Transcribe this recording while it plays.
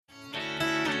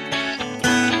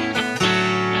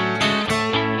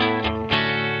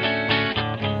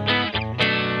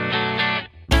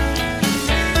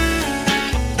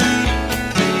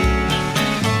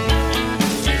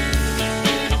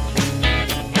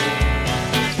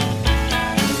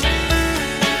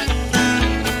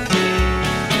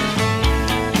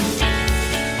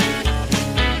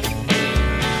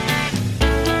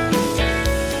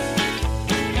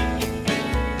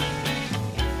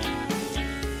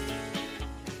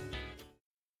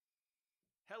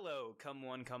Hello, come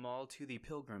one, come all to the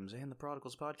Pilgrims and the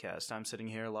Prodigals podcast. I'm sitting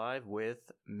here live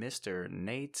with Mr.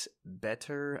 Nate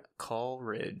Better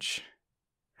Coleridge.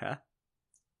 Huh?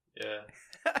 Yeah.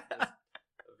 A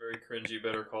very cringy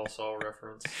Better Call Saul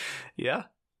reference. Yeah.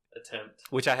 Attempt.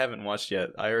 Which I haven't watched yet.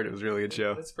 I heard it was a really good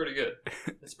show. It's pretty good.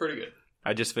 It's pretty good.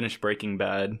 I just finished Breaking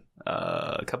Bad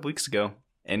a couple weeks ago,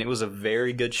 and it was a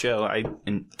very good show. I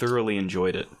thoroughly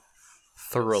enjoyed it.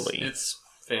 Thoroughly. It's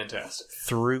fantastic.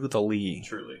 Through the Lee.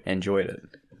 Truly. Enjoyed it.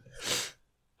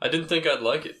 I didn't think I'd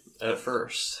like it at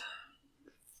first.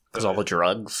 Because all the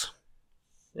drugs.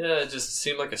 Yeah, it just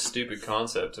seemed like a stupid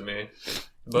concept to me.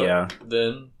 But yeah.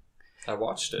 Then I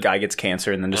watched it. Guy gets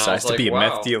cancer and then decides to be a wow.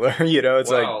 meth dealer. You know, it's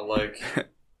like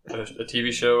a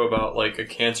TV show about like a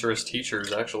cancerous teacher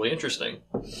is actually interesting.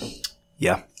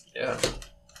 Yeah. Yeah.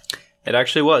 It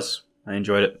actually was. I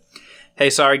enjoyed it. Hey,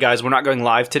 sorry guys, we're not going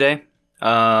live today.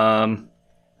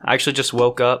 I actually just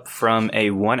woke up from a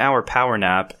 1 hour power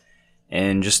nap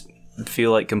and just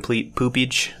feel like complete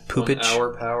poopage. 1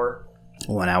 hour power?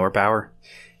 1 hour power.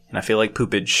 And I feel like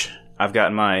poopage. I've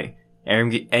got my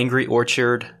Angry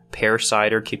Orchard pear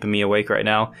cider keeping me awake right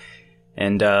now.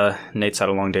 And Nate's had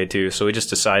a long day too. So we just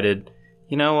decided,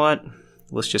 you know what?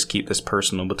 Let's just keep this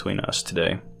personal between us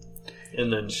today.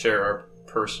 And then share our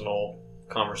personal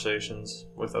conversations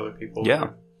with other people.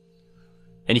 Yeah.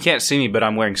 And you can't see me, but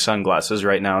I'm wearing sunglasses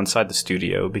right now inside the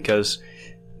studio because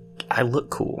I look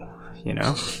cool, you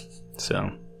know? So,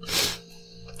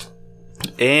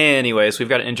 anyways, we've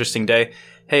got an interesting day.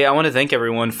 Hey, I want to thank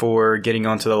everyone for getting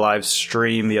onto the live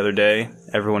stream the other day,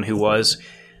 everyone who was.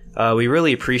 We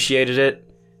really appreciated it.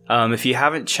 If you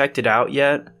haven't checked it out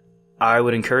yet, I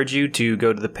would encourage you to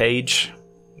go to the page,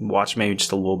 watch maybe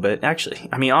just a little bit. Actually,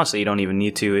 I mean, honestly, you don't even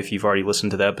need to if you've already listened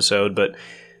to the episode, but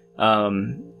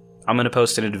I'm going to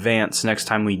post in advance next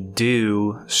time we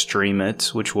do stream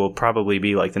it, which will probably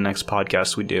be like the next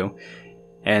podcast we do.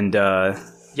 And,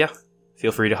 yeah,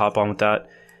 feel free to hop on with that.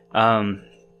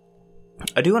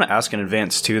 I do want to ask in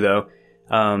advance too, though.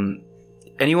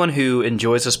 Anyone who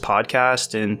enjoys this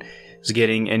podcast and is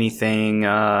getting anything,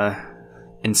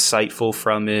 insightful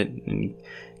from it, and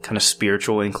kind of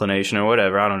spiritual inclination or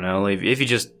whatever, I don't know. If you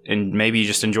just, and maybe you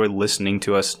just enjoy listening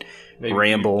to us maybe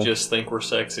ramble. You just think we're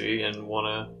sexy and want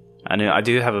to. I know I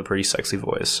do have a pretty sexy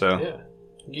voice, so yeah,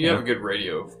 you have a good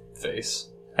radio face.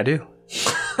 I do.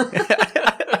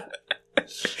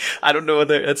 I don't know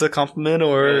whether it's a compliment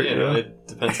or it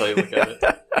depends how you look at it.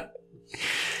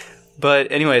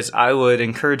 But anyways, I would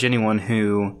encourage anyone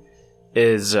who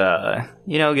is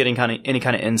getting any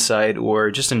kind of insight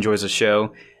or just enjoys the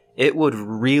show. It would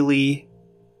really,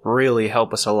 really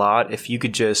help us a lot if you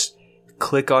could just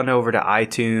click on over to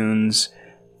iTunes.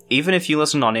 Even if you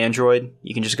listen on Android,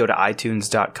 you can just go to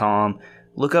iTunes.com,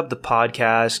 look up the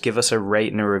podcast, give us a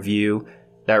rate and a review.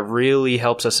 That really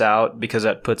helps us out because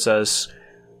that puts us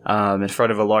in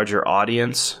front of a larger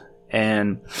audience.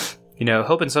 And,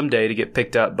 hoping someday to get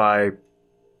picked up by,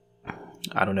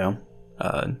 I don't know,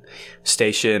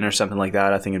 station or something like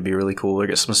that. I think it'd be really cool to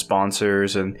get some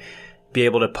sponsors and be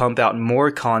able to pump out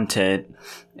more content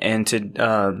and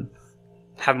to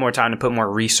have more time to put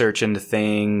more research into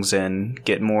things and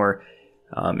get more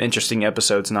interesting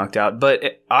episodes knocked out.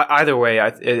 But either way,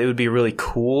 it would be really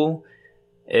cool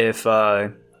if,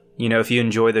 if you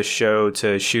enjoy the show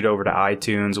to shoot over to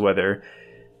iTunes, whether,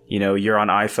 you're on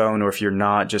iPhone or if you're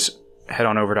not, just head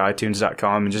on over to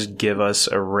iTunes.com and just give us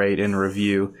a rate and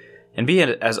review. And be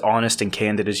as honest and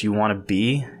candid as you want to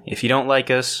be. If you don't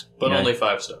like us... But only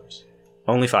 5 stars.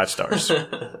 Only 5 stars.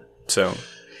 So...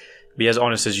 be as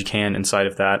honest as you can inside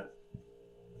of that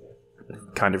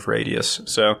kind of radius.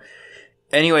 So,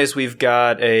 anyways, we've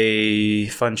got a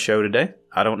fun show today.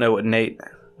 I don't know what Nate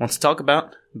wants to talk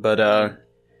about, but...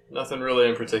 Nothing really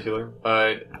in particular.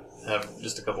 I have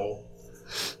just a couple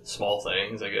small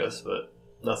things, I guess, but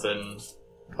nothing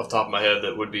off the top of my head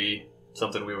that would be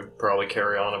something we would probably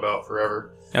carry on about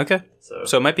forever. Okay.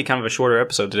 So it might be kind of a shorter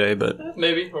episode today, but...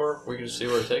 maybe, or we can just see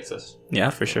where it takes us. Yeah,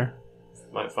 for sure.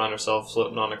 Might find ourselves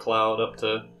floating on a cloud up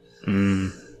to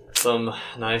some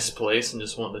nice place and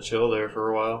just wanting to chill there for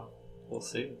a while. We'll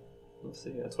see.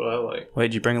 That's what I like. Wait,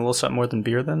 did you bring a little something more than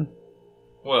beer then?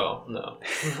 Well, no.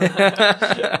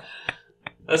 That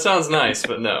sounds nice,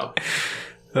 but no.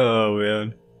 Oh,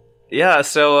 man. Yeah,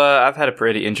 so I've had a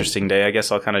pretty interesting day. I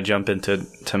guess I'll kind of jump into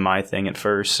my thing at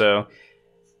first. So,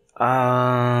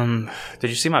 did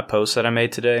you see my post that I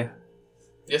made today?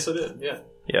 Yes, I did, yeah.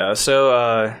 Yeah, so,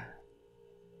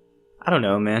 I don't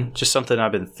know, man. Just something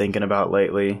I've been thinking about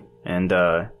lately. And,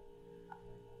 I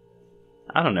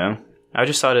don't know. I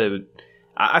just thought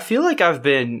I feel like I've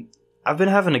been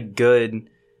having a good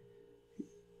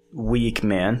week,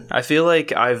 man. I feel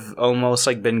like I've almost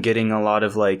like been getting a lot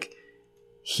of like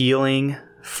healing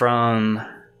from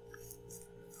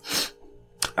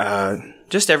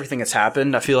just everything that's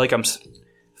happened. I feel like I'm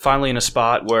finally in a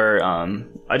spot where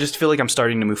I just feel like I'm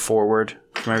starting to move forward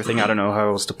from everything. I don't know how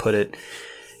else to put it.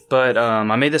 But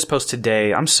I made this post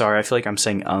today. I'm sorry, I feel like I'm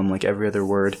saying like every other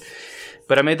word.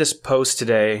 But I made this post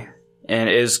today, and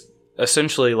it is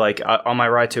essentially like on my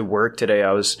ride to work today,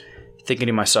 I was thinking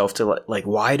to myself like,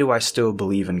 why do I still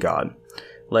believe in God?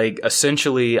 Like,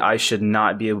 essentially, I should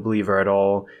not be a believer at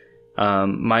all.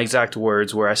 My exact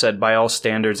words were, I said, by all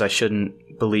standards, I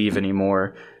shouldn't believe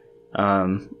anymore.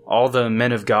 All the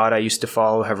men of God I used to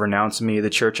follow have renounced me. The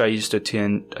church I used to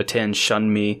attend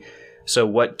shunned me. So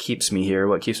what keeps me here?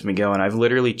 What keeps me going? I've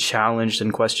literally challenged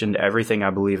and questioned everything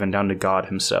I believe in down to God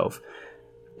himself.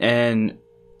 And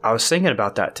I was thinking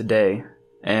about that today.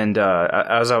 And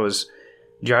as I was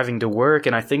driving to work,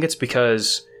 and I think it's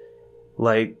because,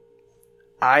 like,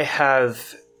 I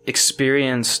have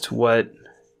experienced what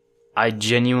I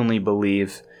genuinely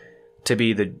believe to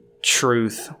be the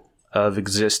truth of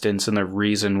existence and the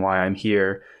reason why I'm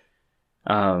here,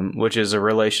 which is a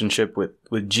relationship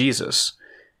with Jesus.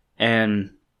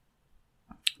 And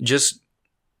just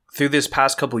through this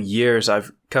past couple years,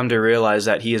 I've come to realize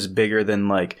that he is bigger than,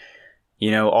 like,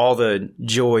 you know, all the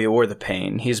joy or the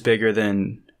pain. He's bigger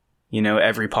than, you know,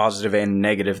 every positive and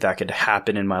negative that could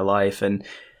happen in my life. And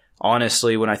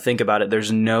honestly, when I think about it,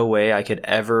 there's no way I could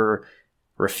ever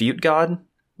refute God.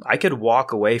 I could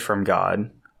walk away from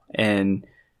God and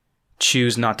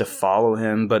choose not to follow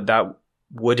him, but that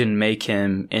wouldn't make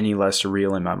him any less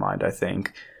real in my mind, I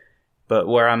think. But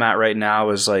where I'm at right now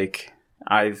is like,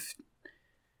 I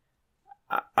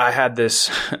had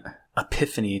this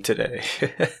epiphany today,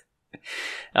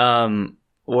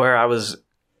 where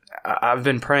I've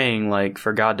been praying like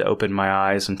for God to open my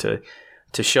eyes and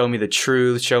to show me the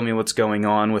truth, show me what's going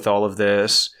on with all of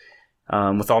this,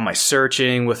 with all my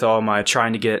searching, with all my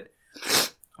trying to get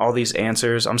all these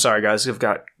answers. I'm sorry, guys, I've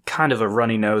got kind of a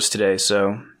runny nose today,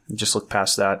 so just look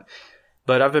past that.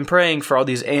 But I've been praying for all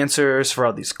these answers, for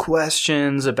all these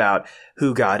questions about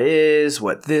who God is,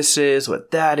 what this is, what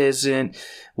that isn't,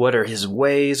 what are his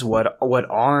ways, what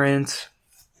aren't.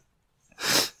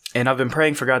 And I've been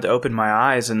praying for God to open my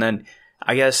eyes, and then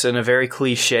I guess in a very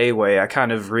cliche way, I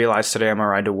kind of realized today on my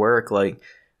ride to work, like,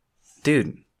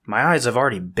 dude, my eyes have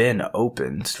already been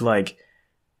opened. Like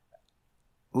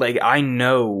I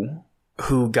know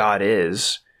who God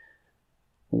is.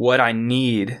 What I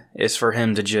need is for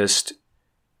him to just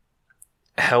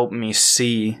help me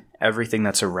see everything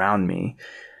that's around me.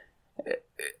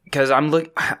 Because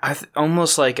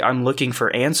almost like I'm looking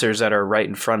for answers that are right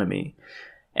in front of me.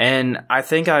 And I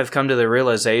think I've come to the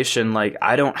realization, like,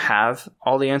 I don't have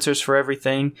all the answers for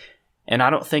everything. And I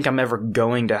don't think I'm ever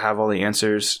going to have all the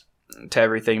answers to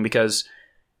everything because,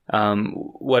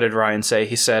 what did Ryan say?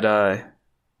 He said,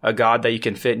 a God that you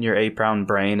can fit in your 8-pound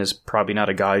brain is probably not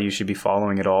a God you should be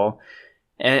following at all.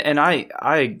 And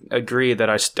I agree that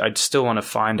I'd still want to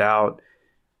find out,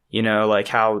 you know, like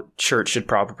how church should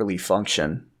properly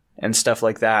function and stuff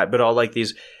like that. But all like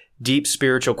these deep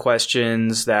spiritual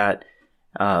questions that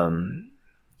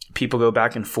people go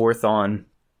back and forth on.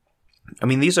 I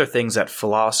mean, these are things that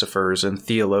philosophers and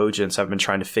theologians have been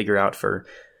trying to figure out for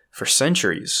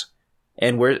centuries.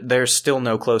 And they're still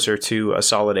no closer to a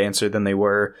solid answer than they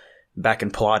were back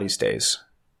in Pilates days.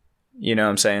 You know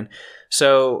what I'm saying?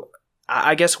 So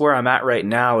I guess where I'm at right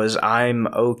now is I'm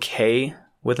okay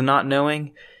with not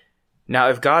knowing. Now,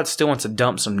 if God still wants to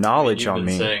dump some knowledge on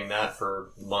me... You've been saying that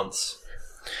for months.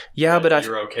 Yeah, but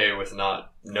you're okay with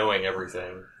not knowing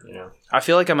everything, you know? I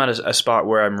feel like I'm at a spot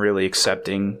where I'm really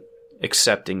accepting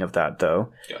of that,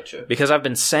 though. Gotcha. Because I've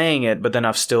been saying it, but then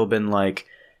I've still been like,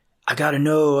 I gotta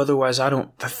know, otherwise I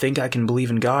think I can believe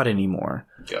in God anymore.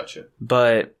 Gotcha.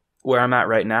 But where I'm at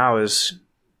right now is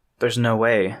there's no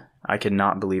way I can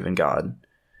not believe in God.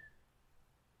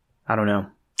 I don't know.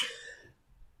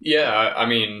 Yeah, I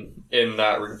mean, in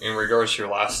regards to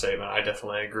your last statement, I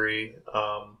definitely agree.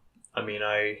 I mean,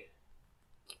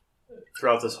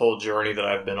 throughout this whole journey that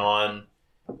I've been on,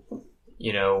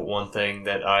 you know, one thing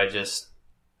that I just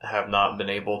have not been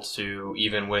able to,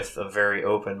 even with a very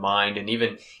open mind and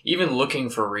even looking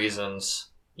for reasons,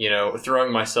 you know,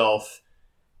 throwing myself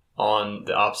on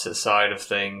the opposite side of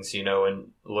things, you know, and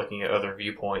looking at other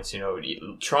viewpoints, you know,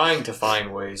 trying to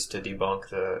find ways to debunk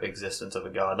the existence of a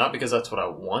God, not because that's what I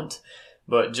want,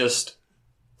 but just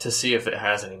to see if it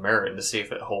has any merit and to see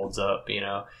if it holds up, you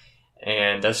know.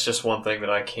 And that's just one thing that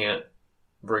I can't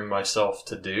bring myself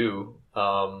to do,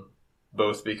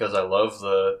 both because I love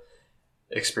the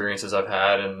experiences I've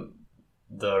had and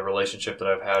the relationship that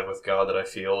I've had with God that I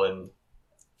feel, and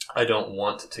I don't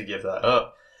want to give that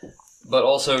up. But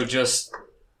also just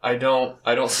I don't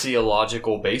see a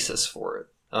logical basis for it.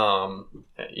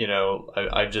 You know,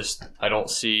 I don't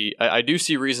see. I do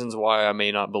see reasons why I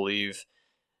may not believe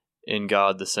in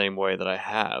God the same way that I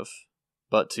have,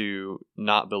 but to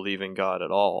not believe in God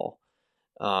at all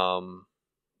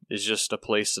is just a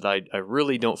place that I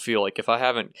really don't feel like if I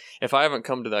haven't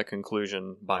come to that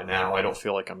conclusion by now, I don't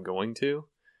feel like I'm going to.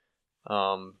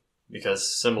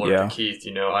 Because similar to Keith,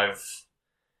 you know,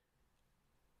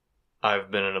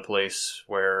 I've been in a place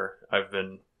where I've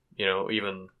been, you know,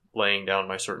 even laying down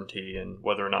my certainty and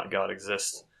whether or not God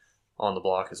exists on the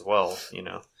block as well, you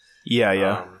know.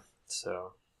 Yeah.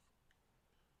 So.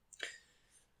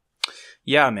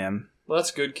 Yeah, man. Well,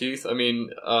 that's good, Keith. I mean,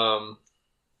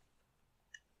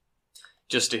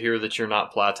 just to hear that you're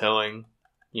not plateauing,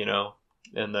 you know,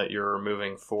 and that you're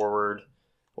moving forward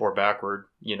or backward,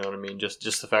 you know what I mean?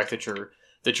 Just the fact that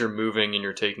you're moving and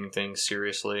you're taking things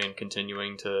seriously and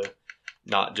continuing to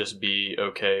not just be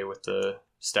okay with the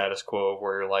status quo of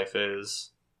where your life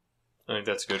is. I think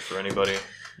that's good for anybody,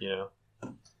 you know.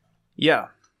 Yeah,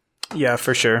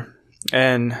 for sure.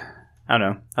 And I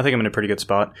don't know. I think I'm in a pretty good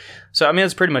spot. So, I mean,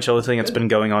 that's pretty much the only thing that's been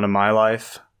going on in my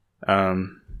life.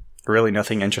 Really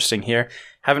nothing interesting here.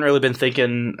 Haven't really been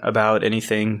thinking about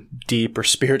anything deep or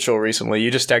spiritual recently.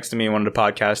 You just texted me and wanted a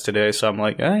podcast today, so I'm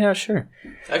like, oh, yeah, sure.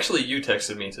 Actually, you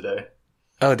texted me today.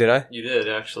 Oh, did I? You did,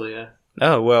 actually, yeah.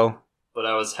 Oh, well. But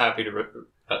I was happy to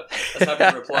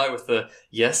reply with the,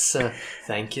 yes, sir.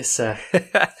 Thank you, sir.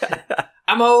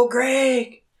 I'm old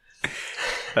Greg.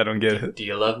 I don't get it. Do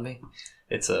you love me?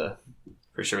 It's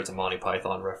for sure it's a Monty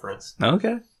Python reference.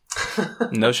 Okay.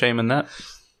 No shame in that.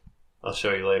 I'll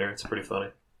show you later. It's pretty funny.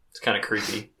 It's kind of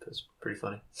creepy. It's pretty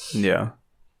funny. Yeah.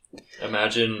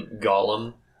 Imagine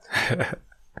Gollum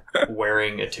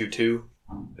wearing a tutu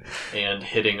and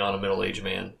hitting on a middle-aged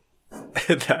man.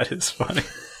 That is funny.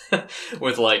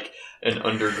 With like an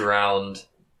underground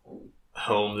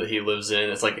home that he lives in.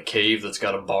 It's like a cave that's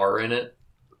got a bar in it.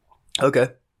 Okay.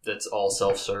 That's all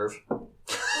self-serve.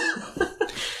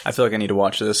 I feel like I need to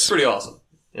watch this. It's pretty awesome.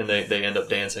 And they end up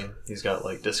dancing. He's got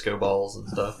like disco balls and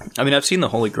stuff. I mean, I've seen the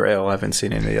Holy Grail. I haven't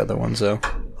seen any of the other ones, though.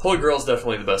 Holy Grail's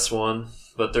definitely the best one.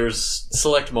 But there's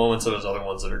select moments of his other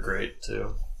ones that are great,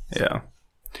 too. Yeah.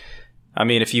 I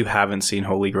mean, if you haven't seen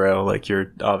Holy Grail, like,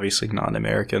 you're obviously not an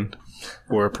American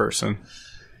or a person.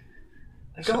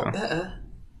 I got better.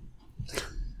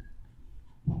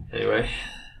 Anyway.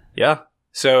 Yeah.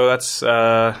 So that's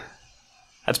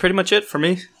pretty much it for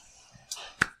me.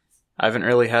 I haven't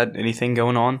really had anything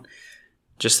going on.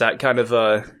 Just that kind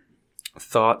of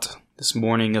thought this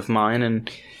morning of mine, and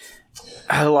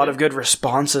I had a lot of good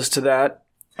responses to that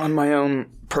on my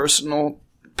own personal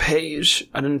page.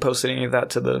 I didn't post any of that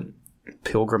to the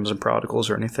Pilgrims and Prodigals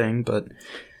or anything, but...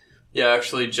 Yeah, I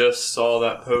actually just saw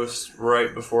that post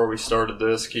right before we started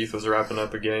this. Keith was wrapping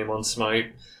up a game on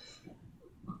Smite,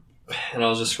 and I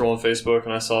was just scrolling Facebook,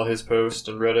 and I saw his post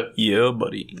and read it. Yeah,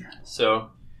 buddy.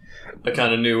 So... I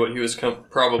kind of knew what he was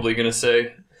probably going to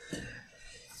say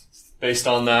based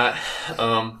on that.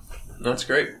 That's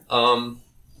great.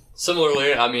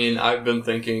 Similarly, I mean, I've been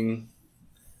thinking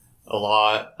a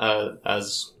lot,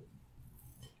 as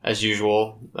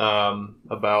usual,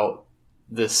 about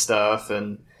this stuff.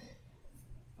 And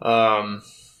are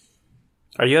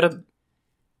you at a...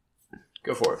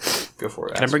 Go for it.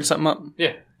 Can I bring something up?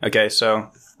 Yeah. Okay,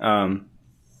 so...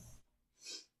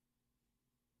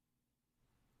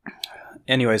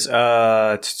 Anyways,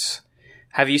 have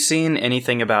you seen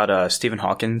anything about Stephen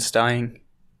Hawking dying?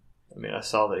 I mean, I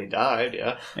saw that he died,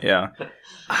 yeah. Yeah.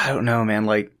 I don't know, man.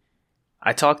 Like,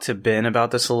 I talked to Ben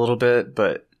about this a little bit,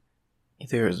 but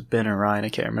either it was Ben or Ryan, I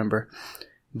can't remember.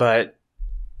 But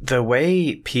the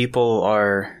way people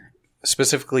are,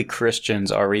 specifically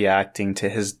Christians, are reacting to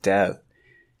his death,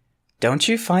 don't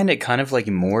you find it kind of like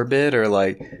morbid or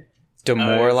like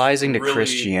demoralizing to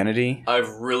Christianity? I've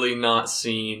really not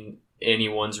seen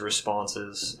anyone's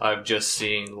responses. I've just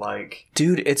seen like,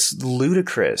 dude, it's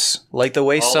ludicrous. Like the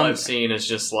way all I've seen is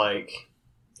just like,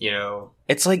 you know,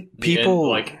 it's like people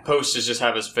like posts just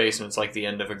have his face and it's like the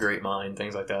end of a great mind,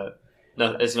 things like that.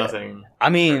 No, it's nothing. I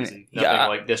mean, crazy. Nothing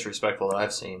like disrespectful that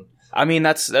I've seen. I mean,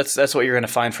 that's what you're gonna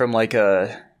find from like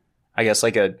I guess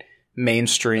like a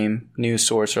mainstream news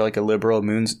source or like a liberal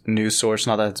news source.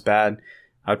 Not that it's bad.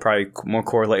 I'd probably more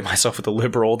correlate myself with a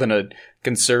liberal than a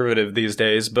conservative these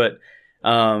days. But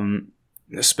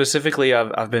specifically,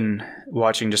 I've been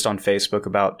watching just on Facebook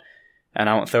about, and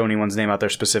I won't throw anyone's name out there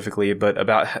specifically, but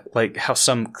about like how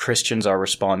some Christians are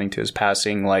responding to his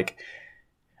passing. Like,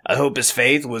 I hope his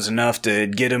faith was enough to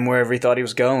get him wherever he thought he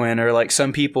was going. Or like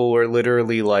some people were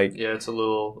literally like, Yeah, it's a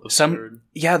little absurd.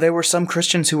 there were some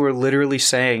Christians who were literally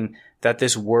saying that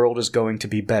this world is going to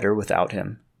be better without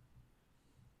him.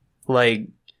 Like,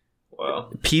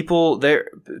 Wow. people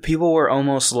were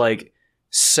almost like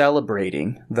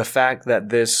celebrating the fact that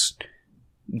this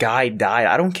guy died.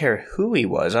 I don't care who he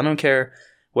was. I don't care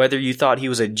whether you thought he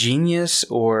was a genius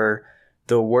or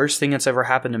the worst thing that's ever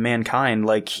happened to mankind.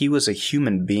 Like, he was a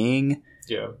human being.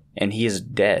 Yeah. And he is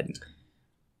dead.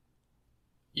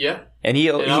 Yeah. And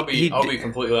I'll be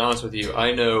completely honest with you.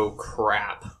 I know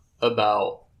crap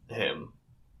about him.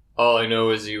 All I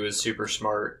know is he was super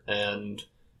smart, and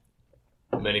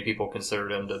many people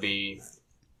considered him to be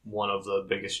one of the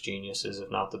biggest geniuses, if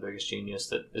not the biggest genius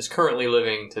that is currently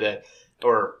living today,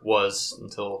 or was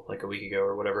until like a week ago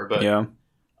or whatever. But yeah.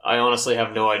 I honestly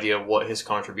have no idea what his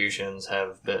contributions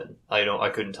have been. I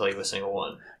couldn't tell you a single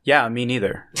one. Yeah, me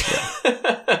neither.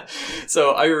 Yeah.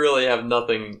 So I really have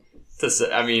nothing to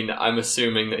say. I mean, I'm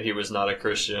assuming that he was not a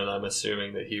Christian. I'm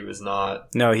assuming that he was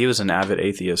not. No, he was an avid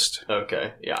atheist.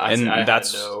 Okay. Yeah, I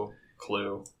that's had no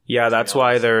clue. Yeah, that's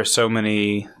why there are so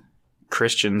many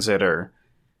Christians that are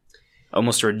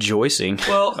almost rejoicing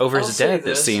over his death,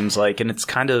 it seems like. And it's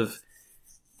kind of...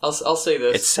 I'll say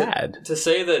this. It's sad. To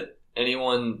say that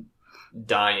anyone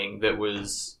dying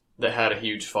that had a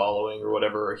huge following or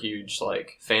whatever, a huge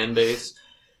like fan base,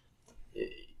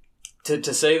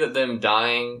 to say that them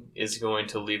dying is going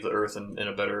to leave the earth in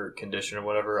a better condition or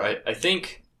whatever, I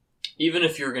think even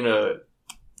if you're going to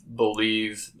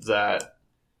believe that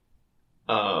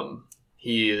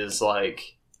he is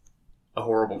like a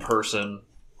horrible person,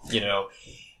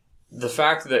 the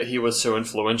fact that he was so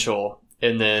influential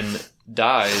and then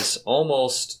dies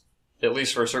almost, at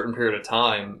least for a certain period of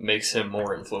time, makes him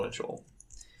more influential.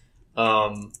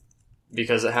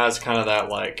 Because it has kind of that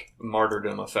like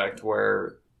martyrdom effect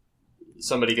where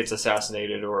somebody gets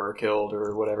assassinated or killed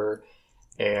or whatever,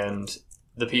 and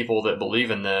the people that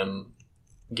believe in them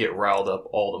get riled up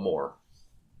all the more.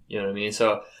 You know what I mean?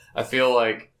 So I feel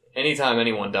like anytime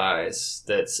anyone dies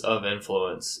that's of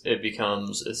influence, it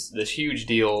becomes this huge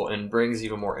deal and brings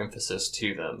even more emphasis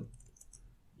to them.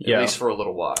 At least for a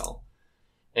little while.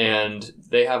 And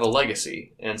they have a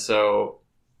legacy. And so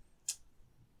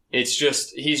it's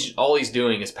just, all he's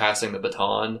doing is passing the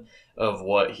baton of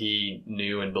what he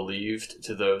knew and believed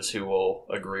to those who will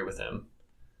agree with him.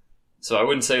 So I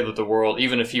wouldn't say that the world,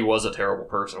 even if he was a terrible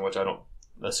person, which I don't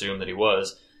assume that he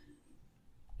was,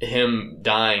 him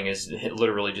dying is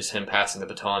literally just him passing the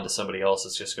baton to somebody else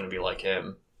that's just going to be like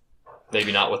him.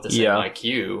 Maybe not with the same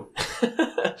IQ,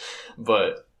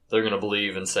 but they're going to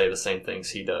believe and say the same things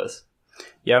he does.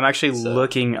 Yeah, I'm actually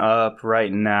looking up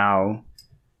right now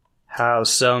how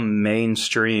some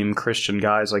mainstream Christian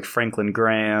guys like Franklin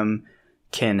Graham,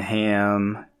 Ken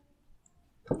Ham,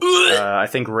 I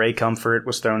think Ray Comfort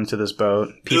was thrown into this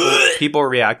boat. People are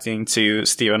reacting to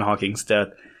Stephen Hawking's death.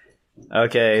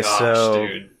 Okay, so...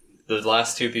 Dude. The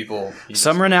last two people...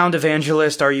 Some renowned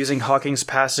evangelists are using Hawking's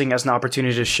passing as an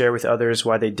opportunity to share with others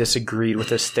why they disagreed with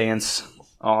his stance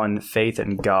on faith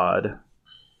in God.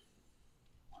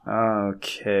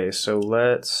 Okay, so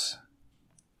let's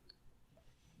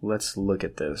look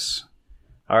at this.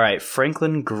 All right,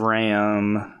 Franklin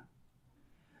Graham.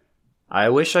 I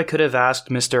wish I could have asked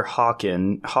Mr.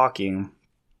 Hawking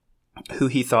who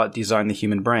he thought designed the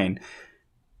human brain.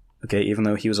 Okay, even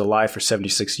though he was alive for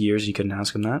 76 years, you couldn't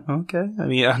ask him that? Okay, I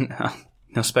mean,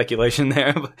 no speculation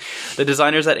there. But the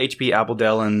designers at HP, Apple,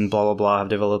 Dell, and blah, blah, blah have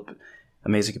developed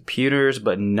amazing computers,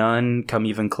 but none come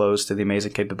even close to the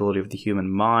amazing capability of the human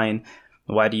mind.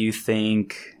 Who do you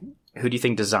think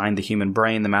designed the human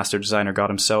brain? The master designer, God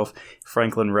himself.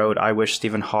 Franklin wrote, I wish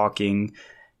Stephen Hawking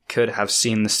could have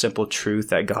seen the simple truth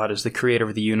that God is the creator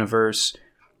of the universe.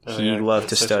 He loved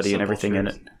to study and everything in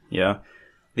it. Yeah.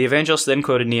 The evangelist then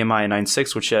quoted Nehemiah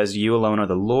 9:6, which says, You alone are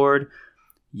the Lord.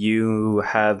 You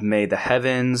have made the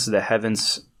heaven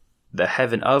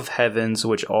of heavens,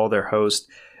 which all their host,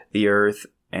 the earth,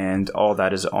 and all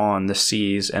that is on the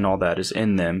seas, and all that is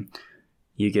in them.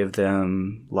 You give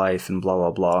them life, and blah,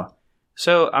 blah, blah.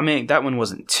 So, I mean, that one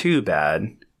wasn't too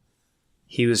bad.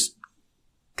 He was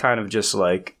kind of just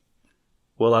like,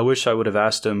 well, I wish I would have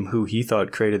asked him who he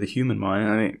thought created the human mind.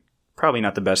 I mean, probably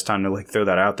not the best time to like throw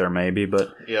that out there, maybe, but...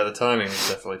 Yeah, the timing was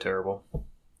definitely terrible.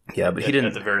 Yeah, but he didn't...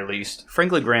 At the very least.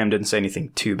 Franklin Graham didn't say anything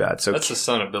too bad, so... That's the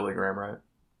son of Billy Graham, right?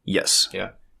 Yes.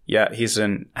 Yeah. Yeah, he's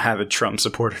an avid Trump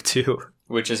supporter, too.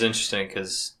 Which is interesting,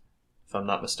 because if I'm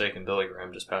not mistaken, Billy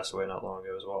Graham just passed away not long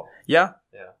ago as well. Yeah.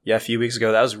 Yeah. Yeah, a few weeks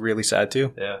ago. That was really sad,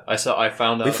 too. Yeah, I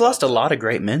found out. We've lost a lot of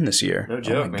great men this year. No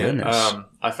joke, oh, my man. goodness.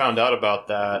 I found out about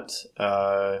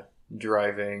that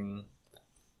driving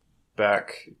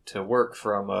back to work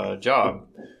from a job.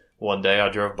 One day I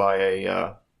drove by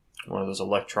a one of those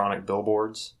electronic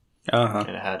billboards, Uh-huh.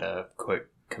 and it had a quick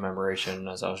commemoration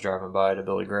as I was driving by to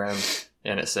Billy Graham,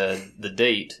 and it said the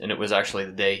date, and it was actually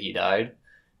the day he died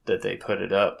that they put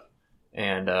it up,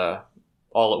 and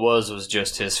all it was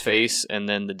just his face and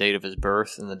then the date of his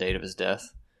birth and the date of his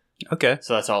death. Okay.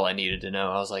 So that's all I needed to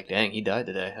know. I was like, dang, he died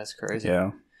today. That's crazy.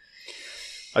 Yeah.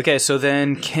 Okay, so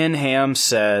then Ken Ham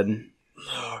said,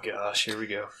 Oh gosh, here we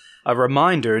go. a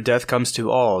reminder, death comes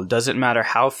to all. Doesn't matter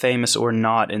how famous or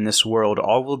not in this world,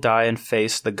 all will die and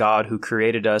face the God who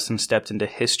created us and stepped into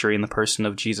history in the person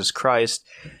of Jesus Christ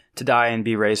to die and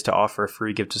be raised to offer a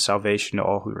free gift of salvation to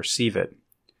all who receive it.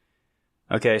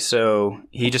 Okay, so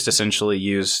he just essentially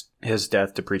used his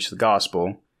death to preach the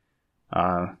gospel,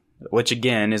 which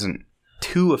again isn't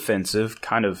too offensive,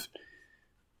 kind of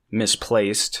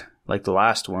misplaced like the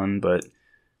last one, but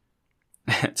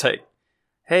it's like,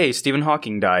 hey, Stephen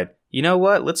Hawking died. You know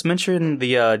what? Let's mention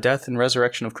the death and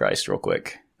resurrection of Christ real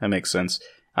quick. That makes sense.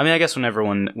 I mean, I guess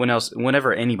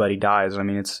whenever anybody dies, I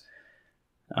mean, it's,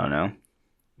 I don't know.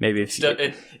 Maybe if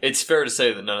it's fair to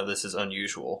say that none of this is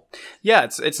unusual. Yeah,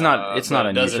 it's not unusual.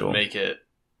 It doesn't make it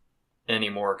any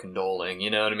more condoling. You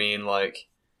know what I mean? Like,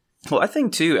 well, I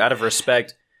think too, out of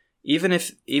respect, even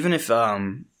if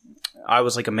I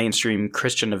was like a mainstream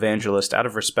Christian evangelist, out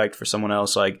of respect for someone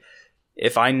else, like,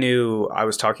 if I knew I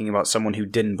was talking about someone who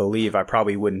didn't believe, I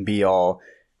probably wouldn't be all,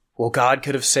 well, God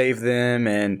could have saved them,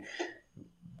 and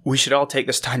we should all take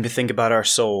this time to think about our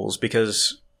souls,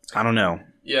 because, I don't know.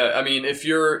 Yeah, I mean, if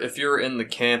you're in the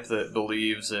camp that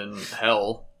believes in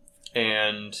hell,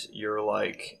 and you're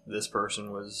like, this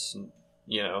person was,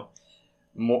 you know,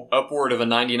 upward of a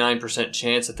 99%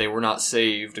 chance that they were not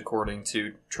saved according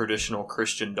to traditional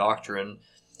Christian doctrine,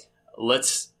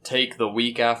 let's take the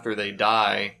week after they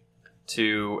die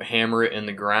to hammer it in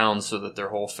the ground so that their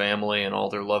whole family and all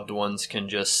their loved ones can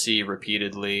just see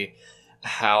repeatedly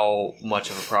how much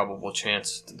of a probable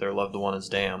chance their loved one is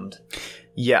damned.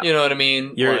 Yeah. You know what I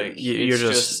mean? You're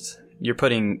you're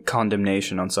putting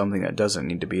condemnation on something that doesn't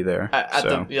need to be there.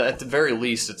 At the very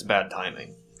least, it's bad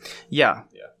timing. Yeah.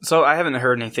 So I haven't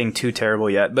heard anything too terrible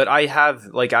yet, but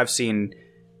I've seen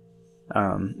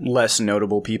less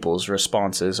notable people's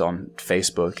responses on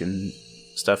Facebook and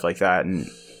stuff like that, and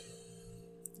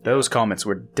those comments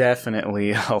were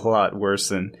definitely a lot worse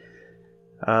than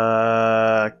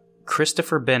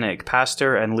Christopher Bennick,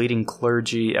 pastor and leading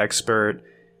clergy expert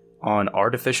on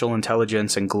artificial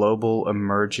intelligence and global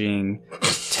emerging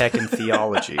tech and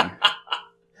theology.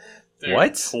 Dude,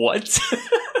 What?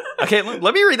 Okay,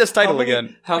 let me read this title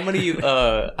again. How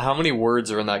many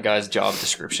words are in that guy's job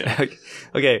description?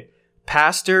 Okay.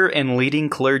 Pastor and leading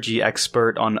clergy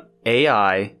expert on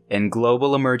AI and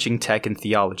global emerging tech and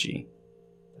theology.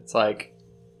 It's like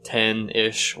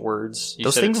 10-ish words.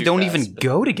 Those things don't even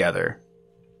go together.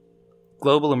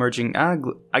 Global emerging...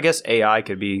 I guess AI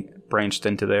could be branched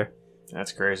into there.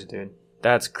 That's crazy, dude.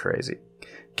 That's crazy.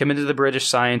 Commended the British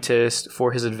scientist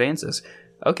for his advances.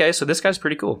 Okay, so this guy's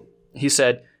pretty cool. He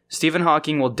said, Stephen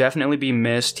Hawking will definitely be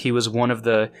missed. He was one of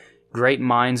the great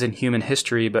minds in human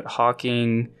history, but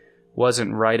Hawking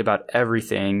wasn't right about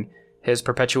everything. His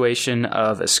perpetuation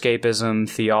of escapism,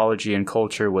 theology, and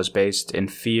culture was based in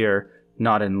fear,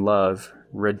 not in love,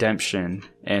 redemption,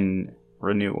 and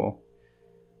renewal.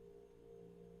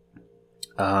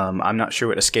 I'm not sure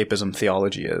what escapism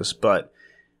theology is, but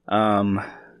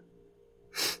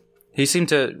he seemed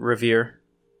to revere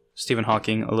Stephen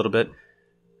Hawking a little bit.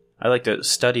 I like to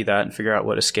study that and figure out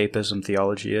what escapism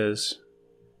theology is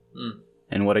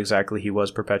and what exactly he was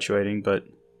perpetuating, but...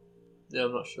 Yeah,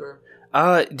 I'm not sure.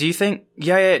 Do you think...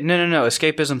 Yeah, no.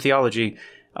 Escapism theology,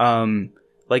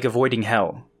 like avoiding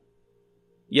hell.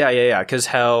 Yeah, because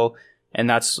hell, and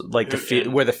that's like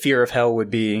where the fear of hell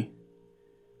would be.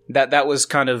 That was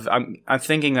kind of... I'm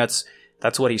thinking that's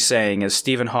what he's saying, is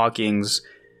Stephen Hawking's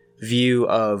view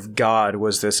of God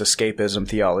was this escapism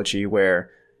theology where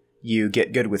you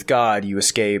get good with God, you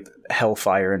escape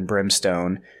hellfire and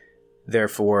brimstone.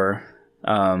 Therefore,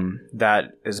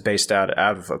 that is based out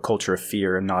of a culture of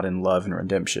fear and not in love and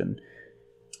redemption.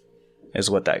 It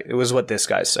was what this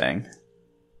guy's saying.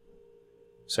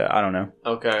 So I don't know.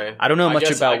 Okay. I don't know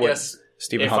much about what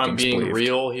Stephen Hawking believed. If I'm being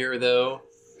real here, though,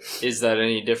 is that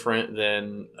any different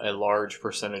than a large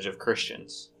percentage of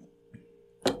Christians?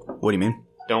 What do you mean?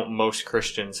 Don't most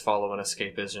Christians follow an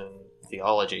escapism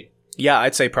theology? Yeah,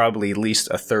 I'd say probably at least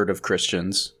a third of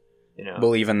Christians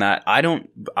believe in that. I don't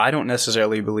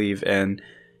necessarily believe in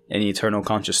an eternal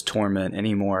conscious torment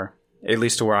anymore. At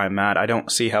least to where I'm at, I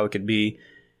don't see how it could be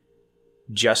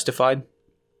justified.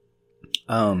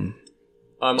 I'm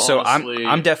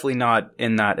definitely not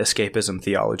in that escapism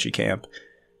theology camp.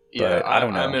 Yeah, I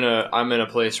don't know. I'm in a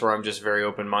place where I'm just very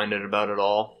open-minded about it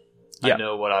all. Yeah. I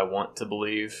know what I want to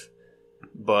believe,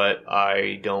 but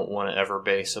I don't want to ever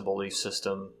base a belief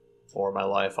system or my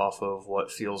life off of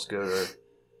what feels good or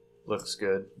looks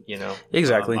good,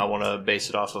 Exactly. I want to base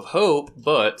it off of hope,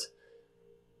 but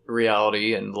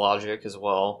reality and logic as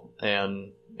well,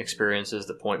 and experiences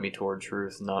that point me toward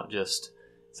truth, not just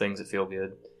things that feel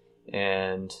good.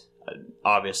 And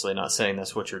obviously not saying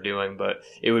that's what you're doing, but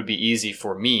it would be easy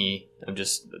for me, I'm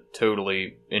just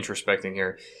totally introspecting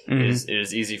here, it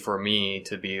is easy for me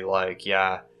to be like,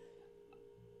 yeah,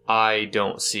 I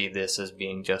don't see this as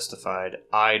being justified.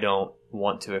 I don't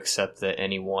want to accept that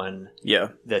anyone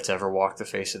that's ever walked the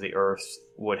face of the earth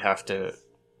would have to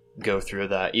go through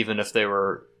that, even if they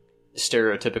were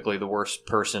stereotypically the worst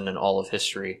person in all of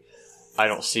history. I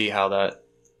don't see how that,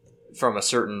 from a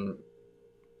certain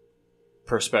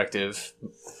perspective,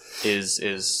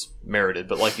 is merited.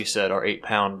 But like you said, our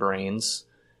 8-pound brains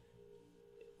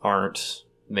aren't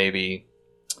maybe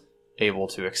able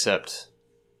to accept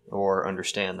or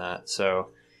understand that. So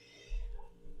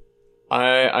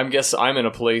I guess I'm in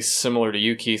a place similar to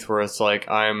you, Keith, where it's like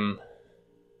I'm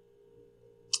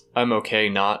okay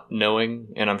not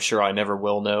knowing, and I'm sure I never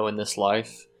will know in this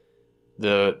life,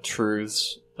 the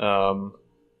truths or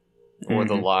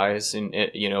the lies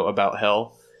about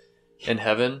hell and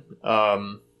heaven.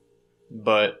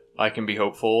 But I can be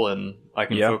hopeful, and I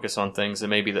can focus on things that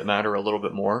matter a little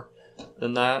bit more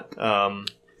than that.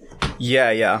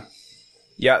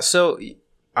 Yeah, so,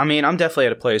 I mean, I'm definitely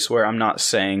at a place where I'm not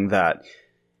saying that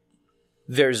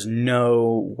there's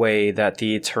no way that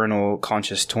the eternal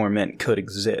conscious torment could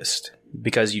exist,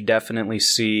 because you definitely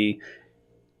see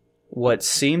what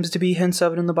seems to be hints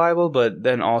of it in the Bible, but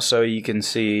then also you can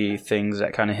see things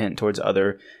that kind of hint towards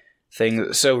other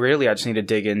things. So really, I just need to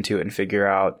dig into it and figure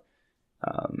out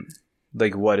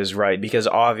what is right, because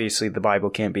obviously the Bible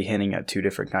can't be hinting at two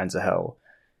different kinds of hell.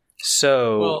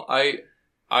 So, well,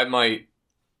 I might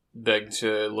beg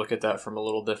to look at that from a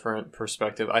little different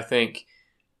perspective. I think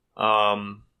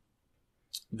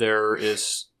there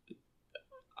is,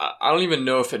 I don't even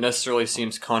know if it necessarily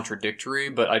seems contradictory,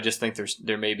 but I just think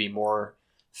there may be more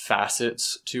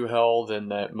facets to hell than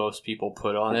that most people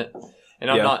put on it. And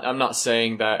I'm not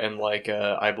saying that in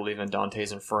I believe in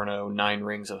Dante's Inferno, 9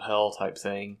 rings of hell type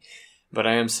thing, but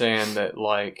I am saying that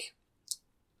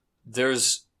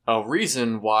there's a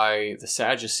reason why the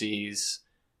Sadducees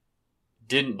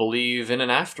didn't believe in an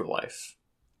afterlife.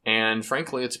 And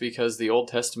frankly, it's because the Old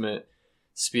Testament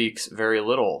speaks very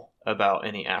little about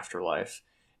any afterlife.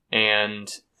 And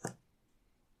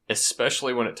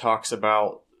especially when it talks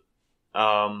about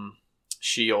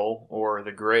Sheol, or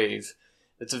the grave,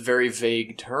 it's a very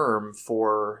vague term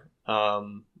for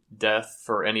death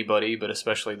for anybody, but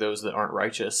especially those that aren't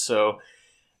righteous. So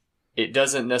it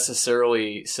doesn't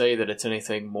necessarily say that it's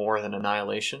anything more than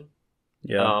annihilation.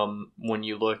 Yeah. When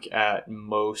you look at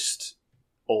most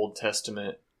Old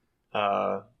Testament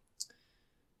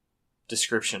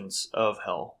descriptions of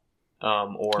hell,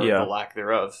 or the lack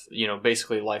thereof,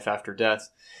 basically life after death,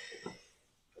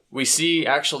 we see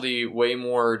actually way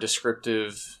more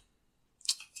descriptive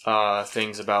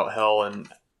things about hell and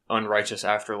unrighteous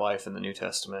afterlife in the New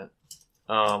Testament,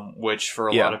 which for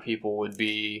a lot of people would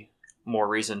be more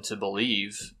reason to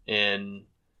believe in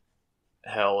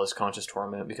hell as conscious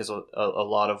torment, because a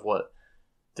lot of what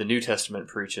the New Testament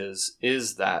preaches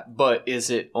is that. But is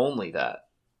it only that?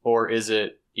 Or is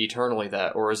it eternally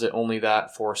that? Or is it only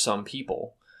that for some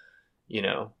people?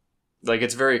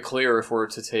 It's very clear, if we're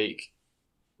to take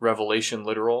Revelation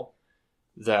literal,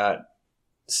 that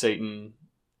Satan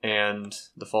and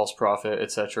the false prophet,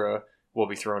 etc., will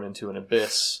be thrown into an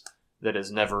abyss that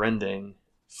is never ending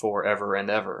forever and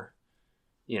ever.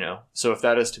 So if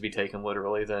that is to be taken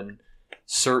literally, then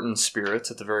certain spirits,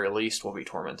 at the very least, will be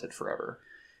tormented forever.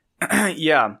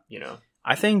 Yeah.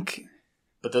 I think...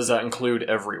 But does that include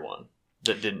everyone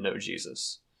that didn't know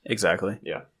Jesus? Exactly.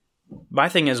 Yeah. My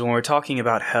thing is, when we're talking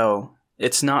about hell,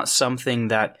 it's not something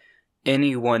that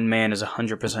any one man is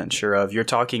 100% sure of. You're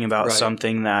talking about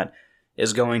something that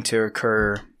is going to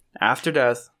occur after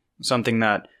death, something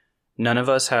that none of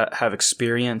us have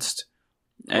experienced.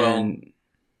 And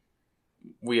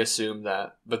we assume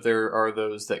that, but there are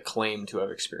those that claim to have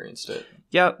experienced it.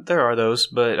 Yeah, there are those,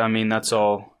 but I mean, that's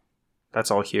all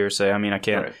hearsay. I mean,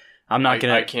 I I'm not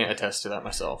going I to... can't attest to that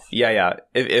myself. Yeah.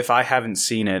 If I haven't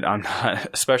seen it, I'm not...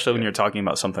 Especially when you're talking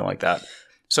about something like that.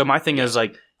 So my thing is,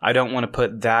 like, I don't want to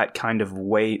put that kind of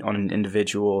weight on an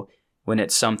individual when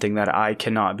it's something that I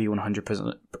cannot be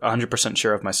 100%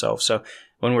 sure of myself. So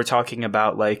when we're talking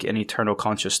about, like, an eternal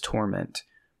conscious torment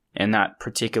and that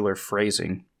particular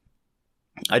phrasing,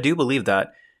 I do believe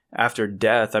that after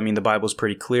death, I mean, the Bible's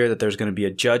pretty clear that there's going to be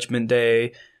a judgment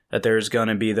day, that there's going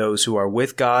to be those who are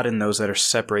with God and those that are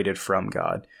separated from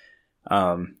God.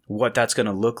 What that's going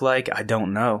to look like, I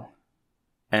don't know.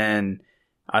 And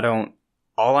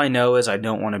all I know is I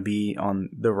don't want to be on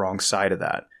the wrong side of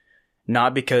that.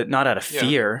 Not out of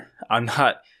fear. I'm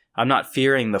not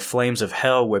fearing the flames of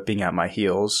hell whipping at my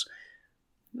heels.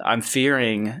 I'm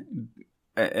fearing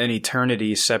an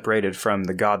eternity separated from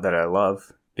the God that I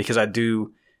love, because I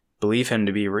do believe him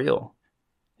to be real.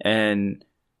 And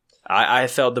I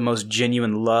felt the most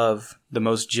genuine love, the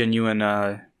most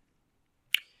genuine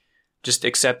just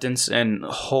acceptance and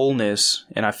wholeness,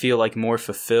 and I feel like more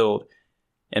fulfilled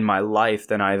in my life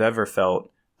than I've ever felt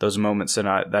those moments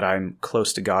that I'm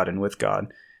close to God and with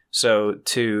God. So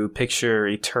to picture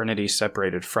eternity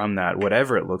separated from that,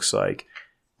 whatever it looks like,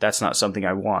 that's not something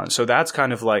I want. So that's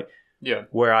kind of like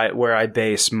where I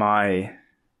base my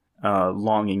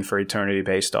longing for eternity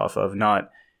based off of, not,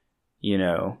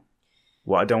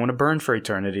 I don't want to burn for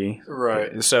eternity.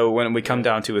 Right. So when we come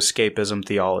down to escapism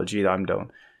theology,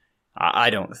 I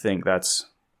don't think that's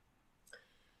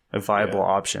a viable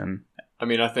option. I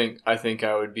mean, I think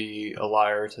I would be a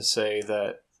liar to say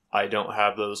that I don't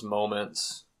have those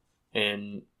moments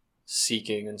in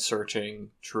seeking and searching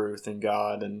truth and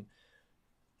God and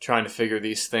trying to figure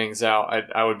these things out.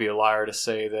 I would be a liar to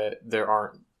say that there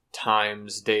aren't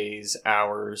times, days,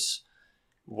 hours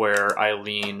where I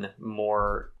lean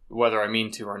more, whether I mean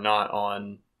to or not,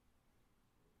 on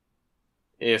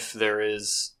if there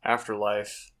is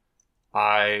afterlife.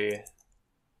 I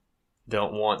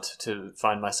don't want to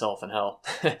find myself in hell.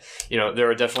 There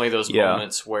are definitely those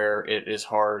moments where it is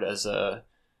hard as a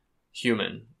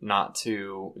human not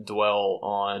to dwell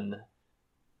on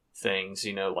things,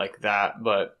 like that.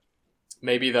 But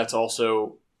maybe that's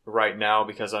also right now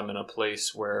because I'm in a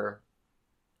place where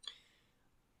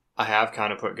I have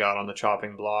kind of put God on the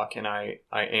chopping block, and I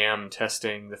am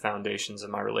testing the foundations of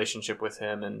my relationship with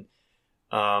him. And,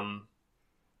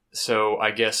 so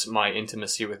I guess my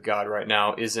intimacy with God right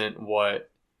now isn't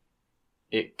what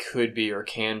it could be or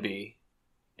can be,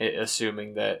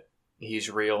 assuming that he's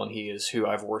real and he is who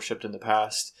I've worshipped in the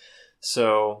past.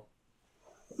 So,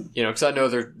 because I know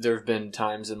there have been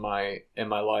times in my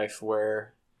life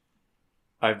where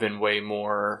I've been way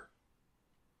more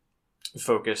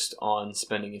focused on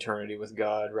spending eternity with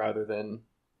God rather than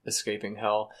escaping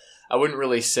hell. I wouldn't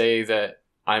really say that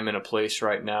I'm in a place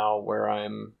right now where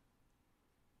I'm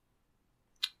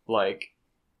like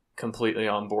completely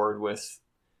on board with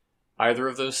either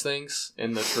of those things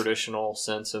in the traditional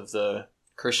sense of the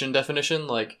Christian definition.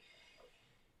 Like,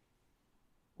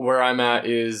 where I'm at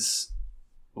is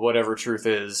whatever truth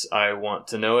is, I want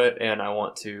to know it and I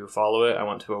want to follow it. I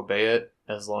want to obey it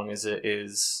as long as it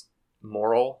is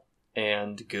moral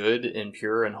and good and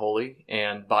pure and holy.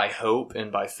 And by hope and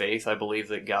by faith, I believe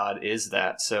that God is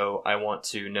that. So I want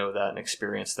to know that and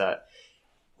experience that.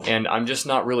 And I'm just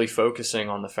not really focusing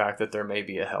on the fact that there may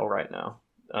be a hell right now.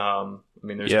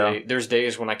 There's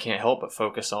days when I can't help but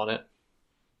focus on it.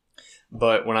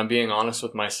 But when I'm being honest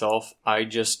with myself, I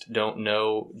just don't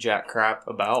know jack crap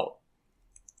about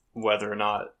whether or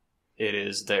not it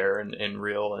is there and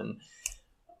real. And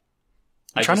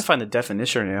I'm trying to find the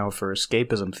definition now for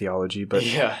escapism theology, but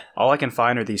all I can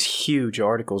find are these huge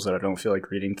articles that I don't feel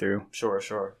like reading through. Sure.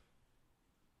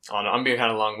 Oh, no, I'm being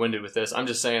kind of long-winded with this. I'm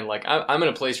just saying, like, I'm in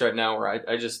a place right now where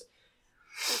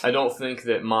I don't think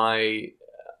that my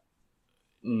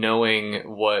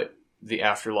knowing what the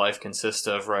afterlife consists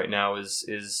of right now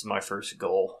is my first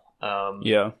goal.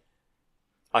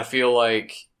 I feel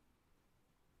like,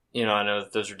 I know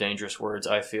that those are dangerous words,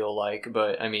 I feel like,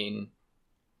 but I mean,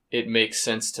 it makes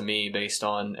sense to me based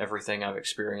on everything I've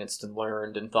experienced and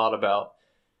learned and thought about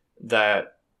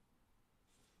that,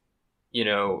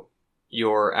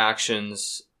 your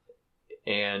actions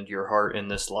and your heart in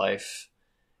this life,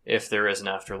 if there is an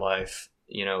afterlife,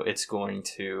 it's going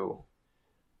to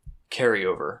carry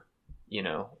over,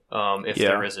 if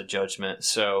there is a judgment.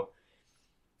 So,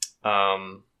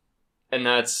 and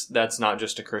that's not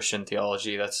just a Christian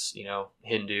theology, that's,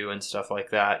 Hindu and stuff like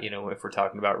that, if we're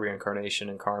talking about reincarnation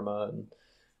and karma and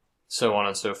so on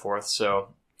and so forth.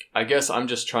 So I guess I'm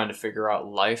just trying to figure out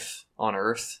life on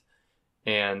earth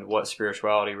and what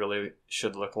spirituality really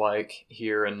should look like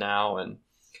here and now. And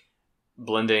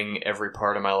blending every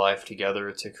part of my life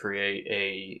together to create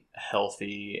a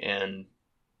healthy and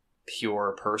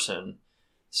pure person,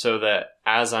 so that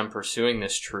as I'm pursuing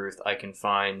this truth, I can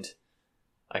find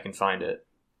it.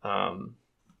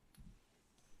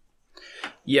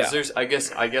 Yeah. I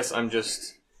guess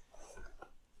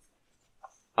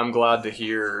I'm glad to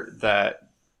hear that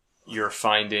you're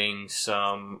finding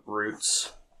some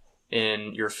roots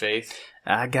in your faith.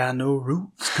 I got no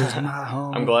roots 'cause my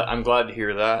home. I'm glad to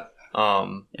hear that.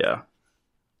 Yeah.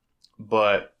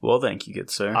 But Well, thank you, good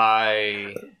sir.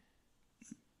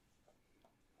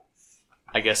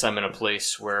 I guess I'm in a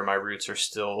place where my roots are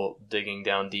still digging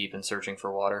down deep and searching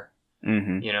for water.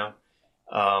 Mm-hmm. You know,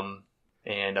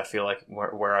 and I feel like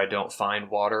where I don't find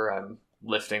water, I'm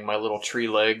lifting my little tree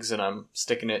legs and I'm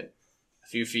sticking it a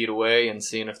few feet away and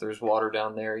seeing if there's water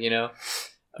down there. You know.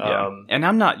 Yeah. And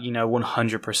I'm not,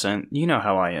 100%. You know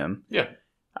how I am. Yeah.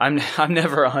 I'm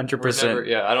never 100%.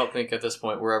 Yeah, I don't think at this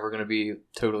point we're ever going to be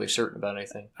totally certain about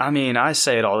anything. I mean, I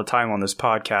say it all the time on this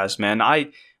podcast, man.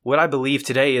 What I believe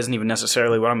today isn't even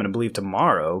necessarily what I'm going to believe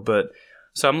tomorrow. But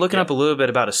so I'm looking up a little bit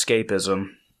about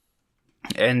escapism,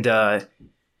 and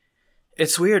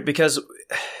it's weird because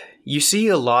you see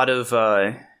a lot of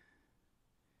I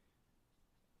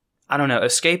don't know.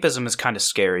 Escapism is kind of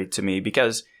scary to me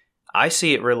because I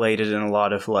see it related in a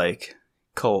lot of like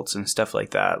cults and stuff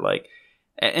like that. Like,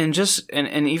 and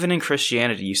even in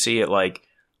Christianity, you see it like,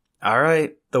 all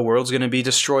right, the world's going to be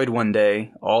destroyed one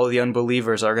day. All the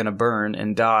unbelievers are going to burn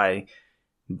and die.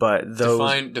 But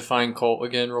those define cult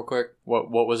again, real quick.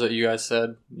 What was it you guys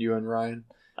said, you and Ryan?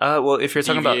 Well, if you're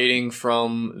talking about deviating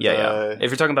from if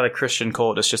you're talking about a Christian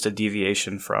cult, it's just a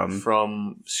deviation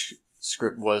from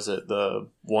script. Was it the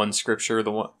one scripture,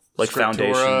 the one like Scriptura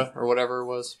foundation or whatever it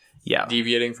was? Yeah,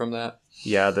 deviating from that.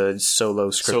 Yeah, the Sola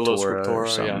Scriptura or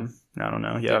something. Yeah. I don't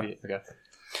know. Yeah. Okay.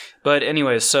 But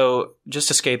anyways, so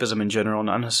just escapism in general,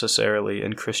 not necessarily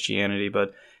in Christianity,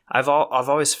 but I've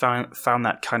always found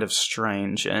that kind of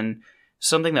strange and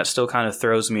something that still kind of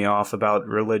throws me off about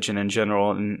religion in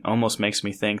general, and almost makes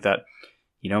me think that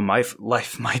my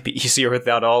life might be easier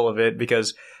without all of it,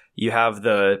 because you have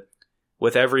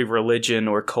with every religion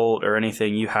or cult or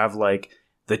anything, you have like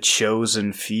the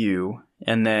chosen few,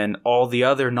 and then all the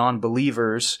other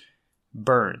non-believers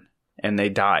burn and they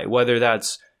die, whether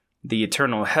that's the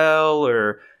eternal hell,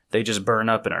 or they just burn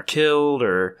up and are killed,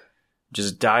 or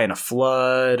just die in a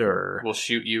flood, or will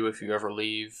shoot you if you ever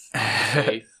leave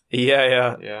faith.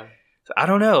 Yeah. I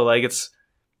don't know. Like it's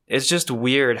just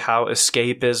weird how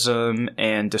escapism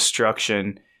and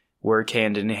destruction work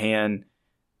hand in hand.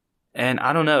 And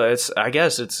I don't know. I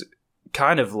guess it's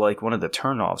kind of like one of the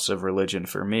turnoffs of religion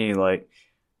for me. Like,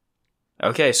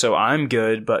 okay, so I'm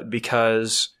good, but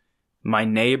because my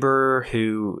neighbor,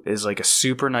 who is like a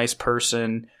super nice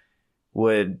person,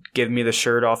 would give me the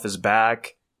shirt off his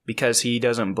back because he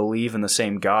doesn't believe in the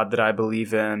same God that I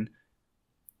believe in,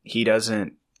 he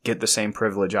doesn't get the same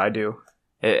privilege I do.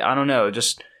 I don't know,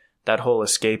 just that whole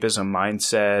escapism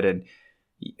mindset, and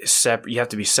you have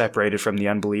to be separated from the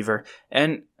unbeliever.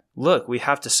 And look, we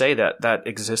have to say that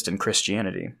exists in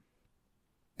Christianity.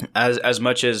 As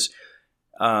much as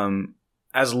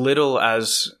little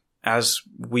as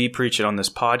we preach it on this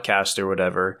podcast or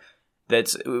whatever,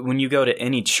 that's when you go to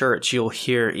any church, you'll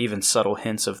hear even subtle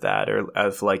hints of that, or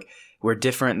of like, we're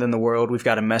different than the world. We've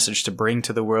got a message to bring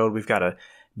to the world. We've got to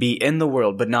be in the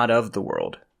world, but not of the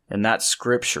world. And that's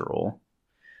scriptural.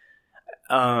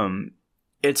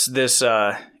 It's this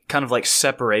kind of like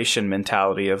separation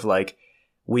mentality of like,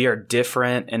 we are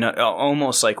different, and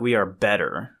almost like we are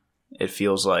better. It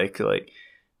feels like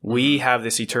we have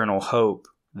this eternal hope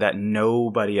that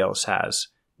nobody else has.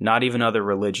 Not even other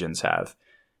religions have.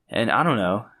 And I don't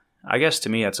know. I guess to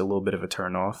me that's a little bit of a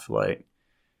turnoff. Like,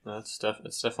 it's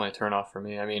definitely a turnoff for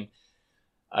me. I mean,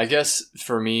 I guess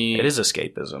for me, it is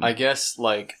escapism. I guess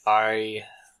like I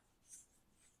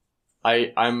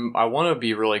want to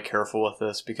be really careful with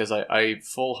this, because I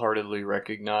full-heartedly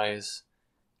recognize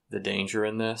the danger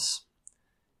in this.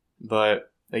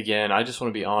 But again, I just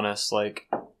want to be honest, like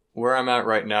where I'm at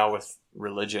right now with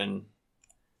religion.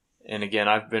 And again,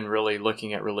 I've been really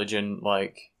looking at religion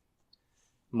like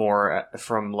more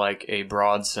from like a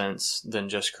broad sense than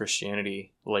just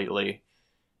Christianity lately.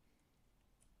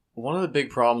 One of the big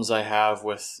problems I have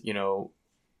with, I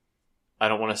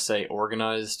don't want to say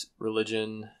organized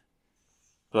religion,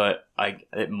 but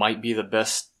it might be the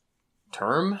best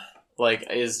term, like,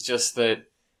 is just that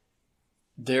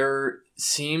there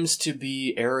seems to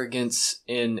be arrogance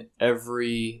in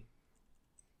every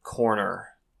corner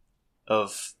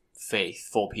of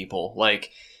faithful people.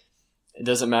 Like, it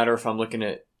doesn't matter if I'm looking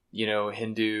at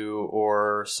Hindu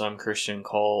or some Christian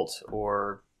cult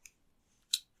or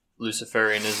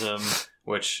Luciferianism,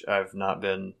 which I've not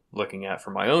been looking at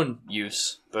for my own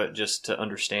use, but just to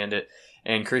understand it.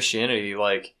 And Christianity,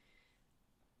 like,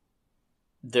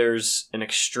 there's an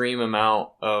extreme amount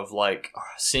of, like,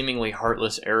 seemingly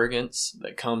heartless arrogance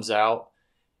that comes out.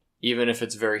 Even if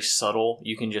it's very subtle,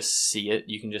 you can just see it.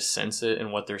 You can just sense it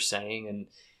in what they're saying. And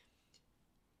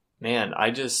man,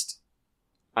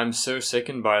 I'm so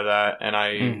sickened by that. And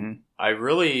I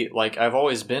really, like, I've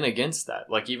always been against that.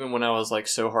 Like, even when I was, like,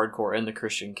 so hardcore in the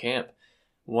Christian camp,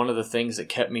 one of the things that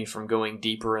kept me from going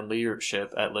deeper in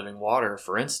leadership at Living Water,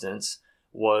 for instance,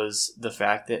 was the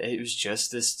fact that it was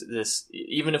just this,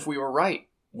 even if we were right,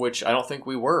 which I don't think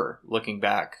we were looking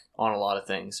back on a lot of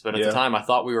things. But at the time I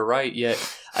thought we were right, yet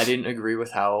I didn't agree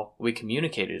with how we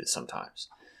communicated it sometimes.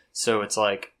 So it's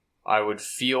like, I would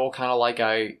feel kind of like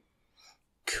I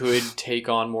could take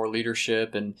on more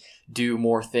leadership and do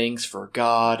more things for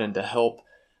God and to help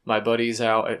my buddies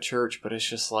out at church. But it's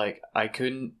just like, I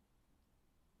didn't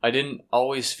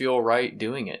always feel right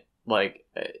doing it. Like,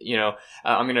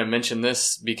 I'm going to mention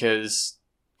this because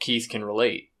Keith can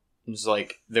relate. It's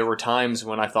like, there were times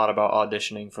when I thought about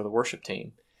auditioning for the worship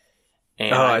team.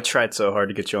 And I tried so hard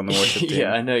to get you on the worship team.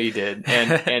 Yeah, I know you did.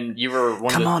 And you were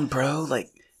one Come on, bro. Like,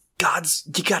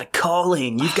 you got a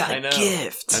calling. You've got a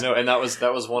gift. I know. And that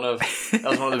was one of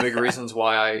the big reasons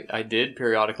why I did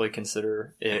periodically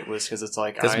consider it, was because it's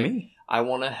like, I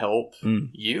want to help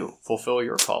you fulfill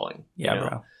your calling.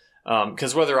 Yeah, bro.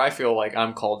 Because whether I feel like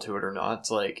I'm called to it or not,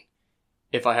 it's like,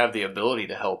 if I have the ability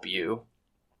to help you,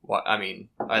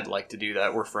 I'd like to do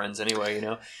that. We're friends anyway,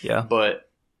 Yeah. But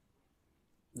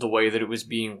the way that it was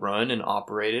being run and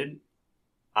operated,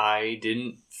 I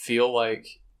didn't feel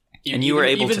like. And you were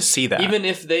able to see that, even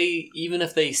if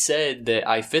they said that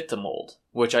I fit the mold,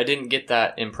 which I didn't get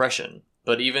that impression.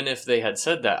 But even if they had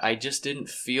said that, I just didn't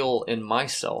feel in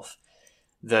myself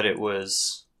that it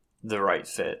was the right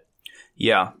fit.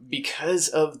 Yeah. Because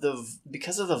of the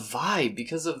vibe,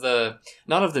 because of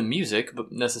not of the music,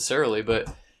 but necessarily,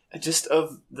 but just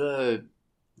of the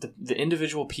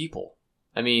individual people.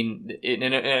 I mean, and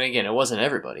again, it wasn't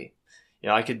everybody.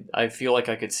 I feel like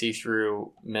I could see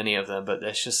through many of them, but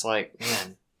it's just like,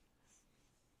 man,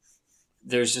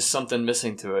 there's just something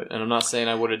missing to it. And I'm not saying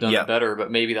I would have done it better,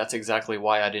 but maybe that's exactly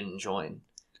why I didn't join,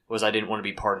 was I didn't want to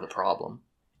be part of the problem.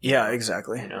 Yeah,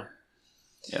 exactly.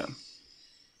 Yeah.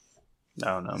 I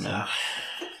don't know, man.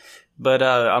 But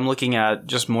I'm looking at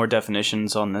just more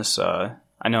definitions on this.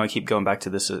 I know I keep going back to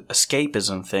this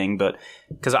escapism thing, but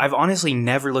because I've honestly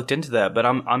never looked into that. But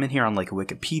I'm in here on like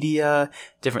Wikipedia,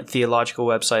 different theological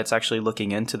websites, actually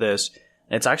looking into this.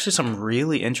 It's actually some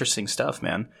really interesting stuff,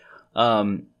 man.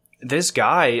 This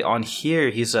guy on here,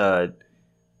 he's a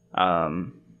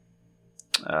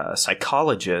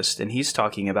psychologist, and he's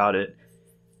talking about it.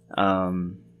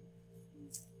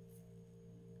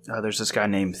 There's this guy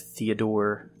named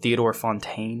Theodore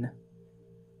Fontaine.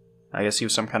 I guess he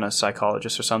was some kind of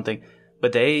psychologist or something.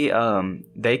 But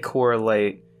they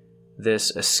correlate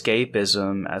this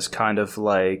escapism as kind of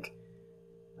like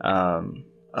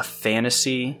a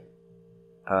fantasy,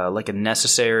 like a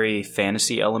necessary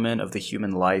fantasy element of the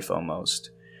human life almost.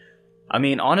 I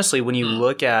mean, honestly, when you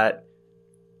look at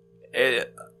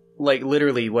it, like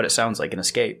literally what it sounds like, an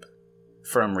escape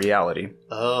from reality.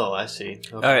 Oh, I see.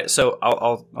 Okay. All right, so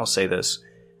I'll say this.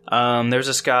 There's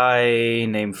this guy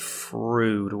named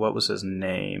Froude. What was his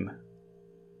name?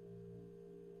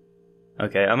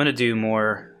 Okay, I'm gonna do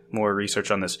more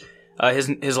research on this.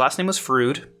 His last name was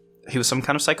Froude. He was some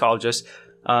kind of psychologist.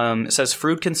 It says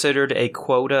Froude considered a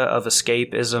quota of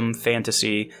escapism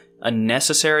fantasy a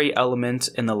necessary element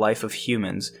in the life of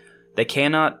humans. They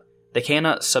cannot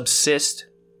subsist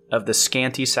of the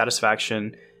scanty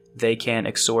satisfaction they can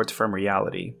extort from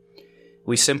reality.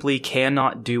 We simply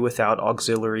cannot do without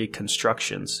auxiliary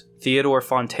constructions. Theodore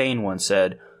Fontaine once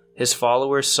said, his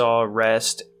followers saw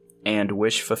rest and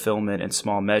wish fulfillment in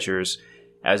small measures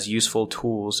as useful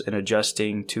tools in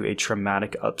adjusting to a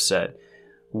traumatic upset,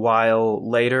 while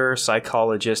later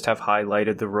psychologists have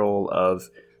highlighted the role of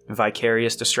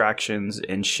vicarious distractions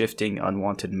in shifting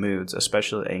unwanted moods,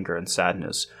 especially anger and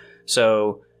sadness.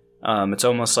 So it's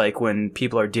almost like when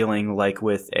people are dealing like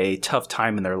with a tough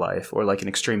time in their life, or like an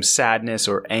extreme sadness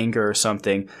or anger or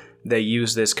something, they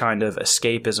use this kind of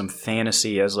escapism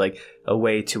fantasy as like a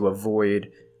way to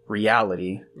avoid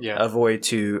reality, a way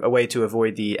to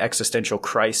avoid the existential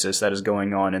crisis that is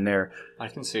going on in their I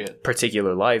can see it.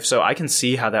 particular life. So I can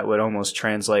see how that would almost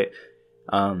translate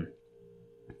in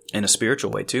a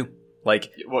spiritual way too.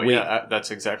 Like, Well, that's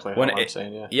exactly what I'm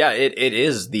saying. Yeah. Yeah, it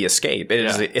is the escape.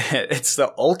 It's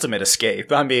the ultimate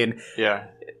escape. I mean, yeah.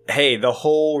 Hey, the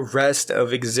whole rest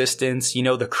of existence,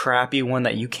 the crappy one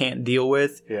that you can't deal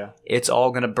with, it's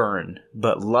all going to burn.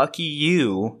 But lucky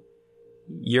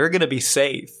you're going to be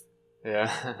safe.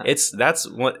 Yeah. That's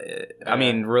what, I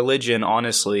mean, religion,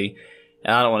 honestly,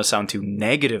 and I don't want to sound too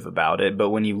negative about it, but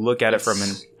when you look at it from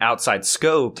an outside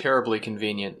scope, terribly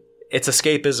convenient. It's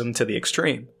escapism to the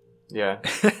extreme. Yeah.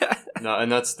 No,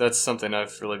 and that's something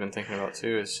I've really been thinking about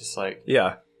too. It's just like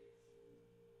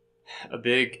a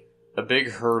big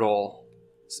hurdle.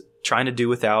 Trying to do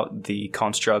without the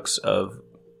constructs of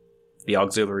the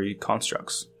auxiliary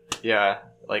constructs. Yeah,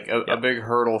 like a big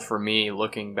hurdle for me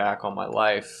looking back on my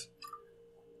life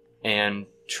and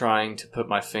trying to put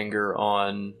my finger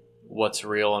on what's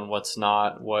real and what's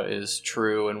not, what is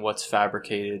true and what's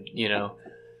fabricated,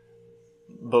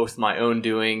 both my own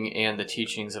doing and the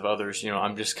teachings of others.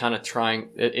 I'm just kind of trying,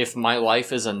 if my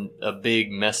life is a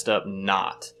big messed up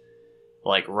knot,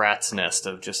 like rat's nest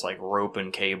of just like rope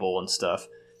and cable and stuff,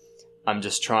 I'm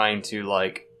just trying to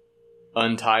like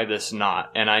untie this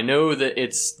knot. And I know that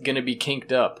it's going to be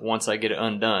kinked up once I get it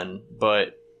undone,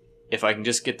 but if I can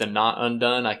just get the knot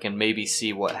undone, I can maybe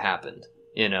see what happened,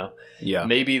 Yeah.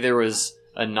 Maybe there was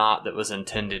a knot that was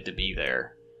intended to be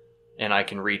there and I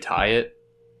can retie it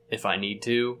if I need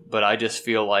to, but I just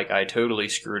feel like I totally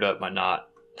screwed up my knot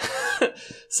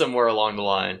somewhere along the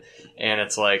line. And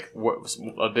it's like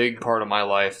a big part of my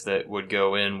life that would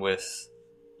go in with,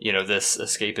 this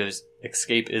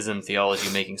escapism theology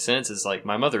making sense is like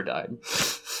my mother died.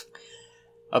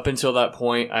 Up until that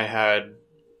point, I had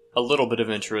a little bit of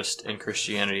interest in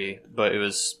Christianity, but it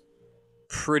was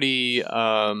pretty,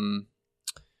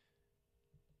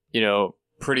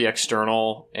 pretty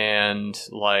external and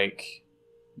like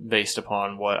based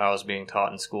upon what I was being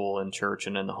taught in school and church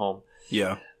and in the home.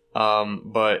 Yeah.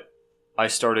 But I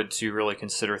started to really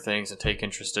consider things and take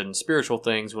interest in spiritual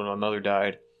things when my mother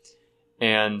died.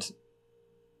 And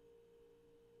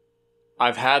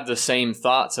I've had the same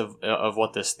thoughts of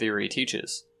what this theory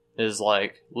teaches, is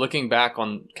like looking back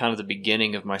on kind of the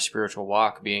beginning of my spiritual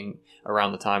walk being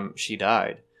around the time she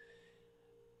died.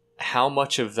 How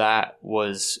much of that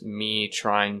was me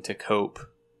trying to cope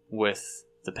with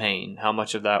the pain? How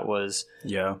much of that was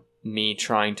me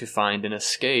trying to find an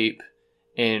escape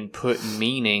and put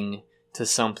meaning to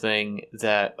something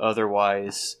that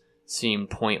otherwise seemed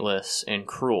pointless and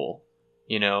cruel?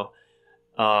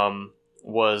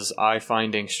 Was I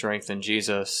finding strength in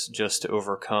Jesus just to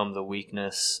overcome the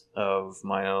weakness of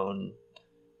my own,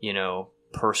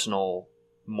 personal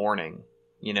mourning,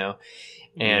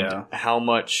 and how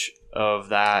much of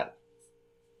that,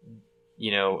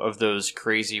 of those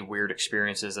crazy, weird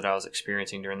experiences that I was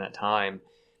experiencing during that time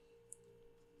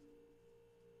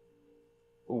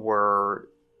were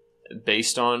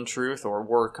based on truth or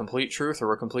were complete truth or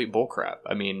were complete bullcrap.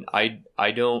 I mean,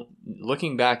 I don't,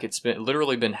 looking back, it's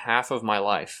literally been half of my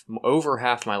life, over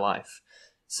half my life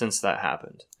since that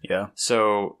happened. Yeah.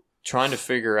 So trying to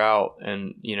figure out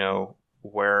and,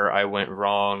 where I went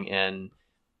wrong and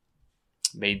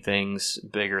made things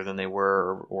bigger than they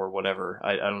were or whatever.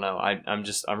 I don't know.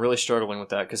 I'm really struggling with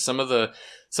that because some of the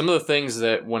things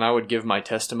that when I would give my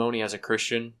testimony as a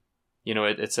Christian,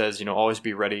 it says, always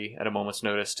be ready at a moment's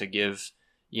notice to give,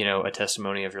 a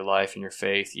testimony of your life and your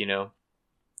faith,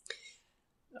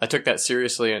 I took that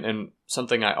seriously. And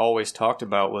something I always talked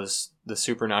about was the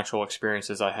supernatural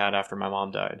experiences I had after my mom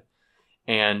died.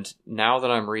 And now that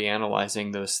I'm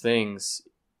reanalyzing those things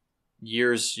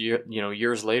years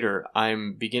later,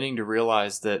 I'm beginning to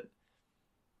realize that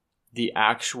the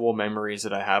actual memories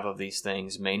that I have of these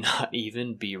things may not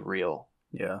even be real.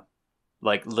 Yeah.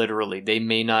 Like literally, they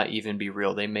may not even be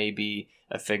real. They may be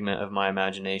a figment of my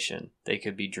imagination. They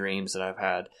could be dreams that I've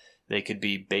had. They could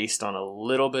be based on a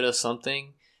little bit of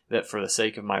something that for the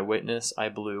sake of my witness, I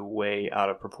blew way out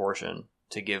of proportion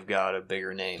to give God a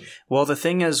bigger name. Well, the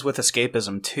thing is with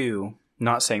escapism too,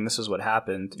 not saying this is what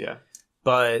happened,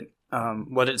 but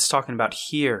what it's talking about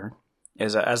here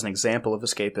is as an example of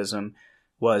escapism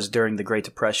was during the Great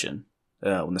Depression,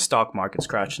 when the stock markets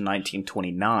crashed in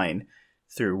 1929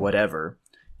 through whatever.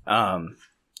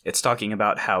 It's talking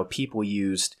about how people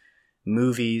used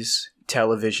movies,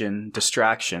 television,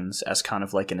 distractions as kind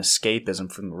of like an escapism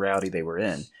from the reality they were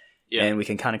in. Yeah. And we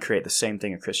can kind of create the same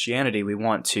thing in Christianity.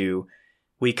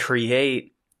 We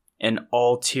create an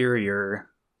ulterior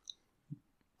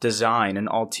design, an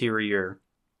ulterior...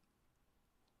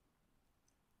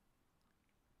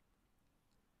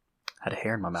 I had a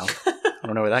hair in my mouth. I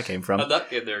don't know where that came from. How'd that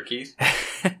get there, Keith?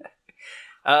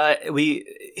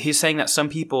 He's saying that some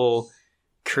people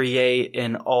create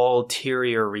an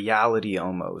ulterior reality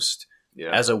almost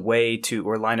as a way to,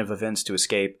 or line of events to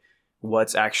escape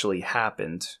what's actually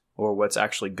happened or what's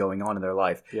actually going on in their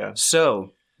life. Yeah.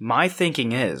 So my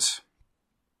thinking is,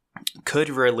 could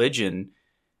religion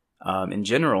in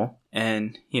general,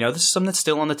 and, this is something that's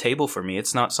still on the table for me.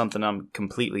 It's not something I'm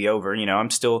completely over. I'm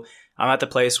at the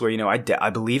place where, I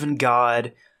believe in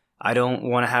God. I don't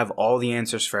want to have all the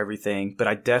answers for everything, but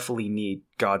I definitely need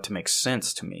God to make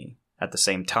sense to me at the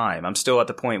same time. I'm still at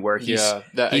the point where he's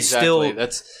still,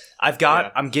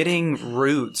 I'm getting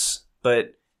roots,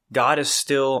 but God is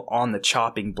still on the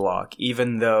chopping block,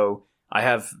 even though I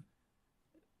have,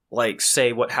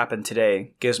 say what happened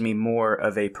today gives me more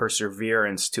of a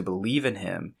perseverance to believe in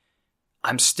him.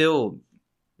 I'm still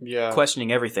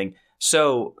questioning everything.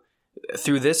 So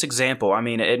through this example,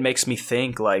 it makes me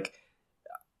think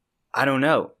I don't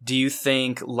know. Do you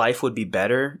think life would be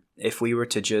better if we were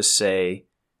to just say,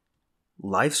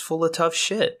 life's full of tough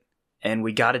shit and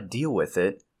we got to deal with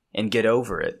it and get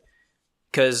over it?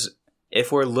 Because if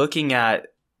we're looking at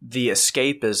the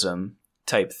escapism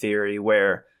type theory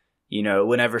where,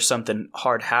 whenever something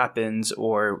hard happens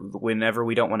or whenever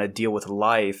we don't want to deal with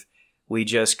life, we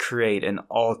just create an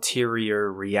ulterior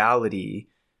reality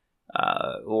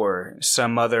or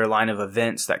some other line of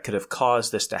events that could have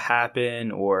caused this to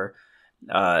happen, or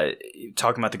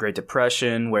talking about the Great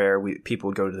Depression where people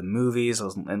would go to the movies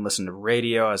and listen to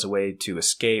radio as a way to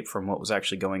escape from what was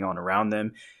actually going on around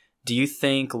them. Do you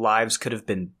think lives could have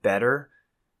been better?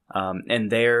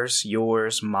 And theirs,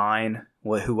 yours, mine,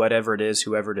 whoever it is,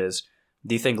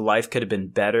 do you think life could have been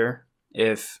better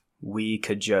if we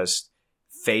could just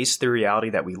face the reality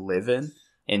that we live in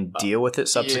and deal with it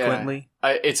subsequently?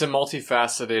 It's a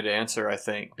multifaceted answer, I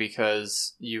think,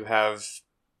 because you have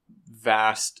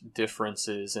vast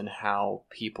differences in how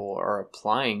people are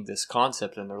applying this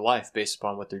concept in their life based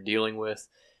upon what they're dealing with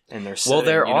and their setting. Well,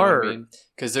 there are,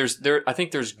 because I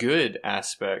think there's good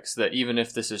aspects that, even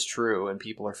if this is true and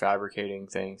people are fabricating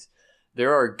things,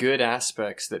 there are good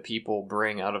aspects that people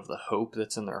bring out of the hope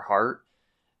that's in their heart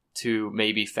to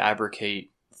maybe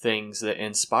fabricate things that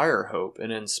inspire hope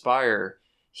and inspire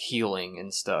healing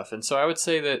and stuff. And so I would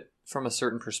say that from a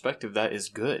certain perspective, that is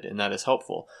good and that is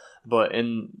helpful. But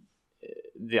in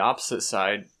the opposite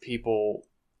side, people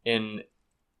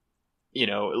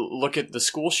look at the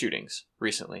school shootings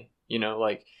recently,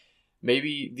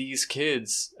 maybe these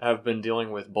kids have been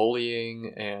dealing with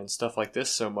bullying and stuff like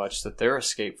this so much that their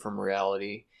escape from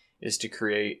reality is to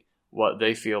create what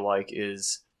they feel like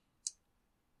is,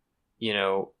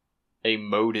 a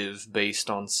motive based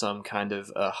on some kind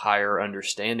of a higher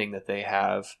understanding that they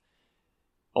have,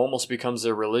 almost becomes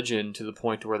their religion to the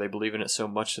point where they believe in it so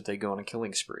much that they go on a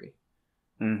killing spree.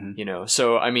 Mm-hmm.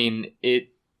 So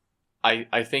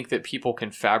I think that people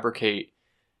can fabricate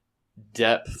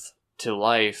depth to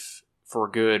life for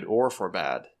good or for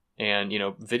bad. And,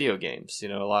 video games, a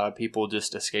lot of people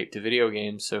just escape to video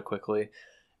games so quickly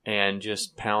and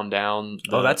just pound down.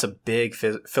 That's a big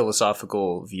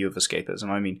philosophical view of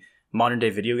escapism. Modern day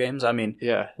video games.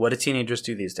 What do teenagers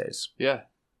do these days? Yeah.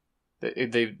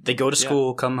 They go to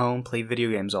school, come home, play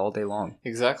video games all day long.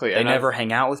 Exactly. They never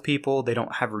hang out with people. They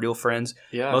don't have real friends.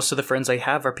 Yeah. Most of the friends they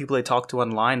have are people they talk to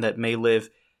online that may live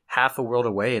half a world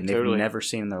away and they've never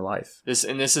seen in their life. This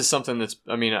is something that's,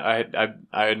 I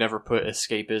had never put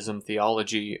escapism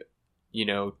theology,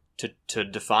 to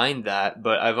define that,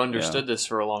 but I've understood this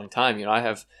for a long time. I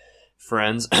have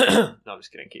friends. No, I'm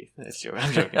just kidding, Keith.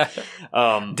 I'm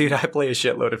joking. Dude, I play a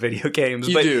shitload of video games.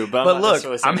 You do, but look,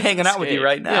 I'm hanging out with you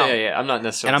right now. Yeah. I'm not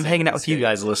necessarily, and I'm hanging out with you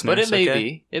guys listening. But it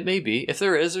may be. If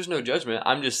there is, there's no judgment.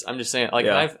 I'm just saying.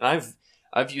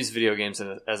 I've used video games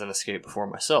as an escape before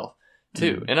myself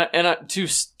too, and I to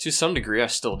some degree I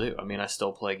still do. I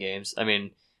still play games.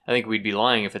 I think we'd be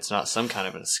lying if it's not some kind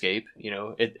of an escape.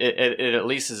 It at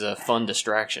least is a fun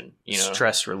distraction.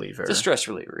 Stress reliever. It's a stress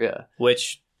reliever. Yeah,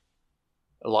 which.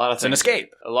 A lot of things, an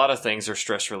escape. A lot of things are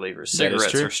stress relievers.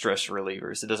 Cigarettes are stress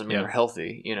relievers. It doesn't mean they're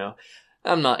healthy.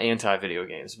 I'm not anti-video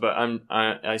games, but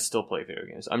I still play video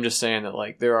games. I'm just saying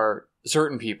that there are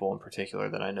certain people in particular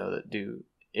that I know that do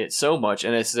it so much,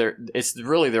 and it's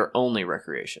really their only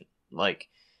recreation.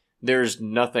 There's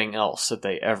nothing else that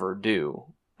they ever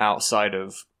do outside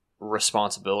of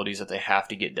responsibilities that they have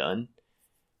to get done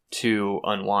to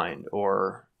unwind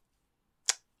or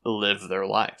live their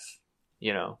life.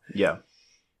 Yeah.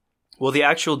 Well, the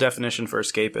actual definition for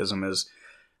escapism is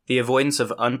the avoidance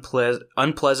of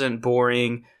unpleasant,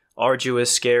 boring,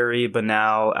 arduous, scary,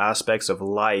 banal aspects of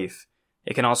life.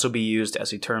 It can also be used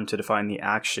as a term to define the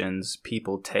actions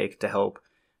people take to help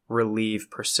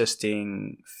relieve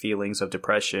persisting feelings of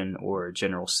depression or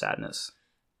general sadness.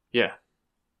 Yeah.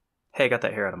 hey, I got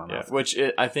that hair out of my mouth. Which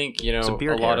I think, you know,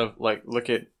 a lot of, like, look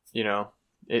at, you know,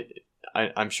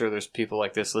 I'm sure there's people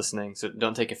like this listening, so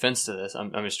don't take offense to this.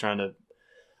 I'm just trying to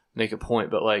make a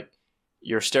point, but like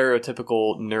your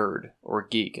stereotypical nerd or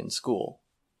geek in school,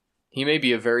 he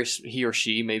or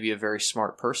she may be a very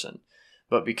smart person,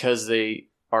 but because they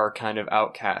are kind of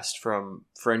outcast from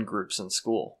friend groups in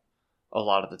school a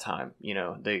lot of the time, you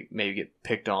know, they maybe get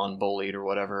picked on, bullied or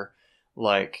whatever.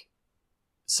 Like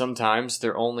sometimes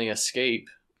their only escape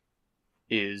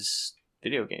is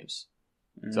video games.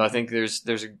 Mm-hmm. So I think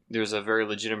there's a very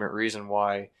legitimate reason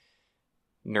why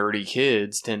nerdy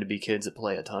kids tend to be kids that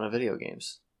play a ton of video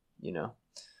games, you know?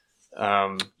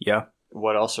 Yeah.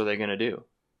 What else are they going to do?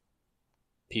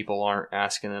 People aren't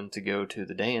asking them to go to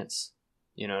the dance.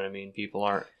 You know what I mean? People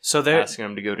aren't asking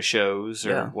them to go to shows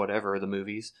or whatever, the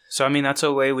movies. So, I mean, that's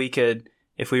a way we could,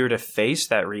 if we were to face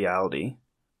that reality,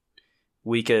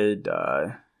 we could,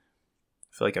 I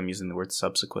feel like I'm using the word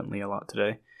subsequently a lot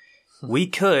today. We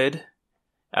could,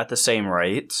 at the same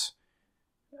rate,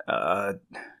 kind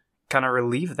of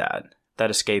relieve that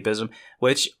escapism,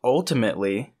 which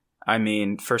ultimately, I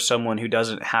mean, for someone who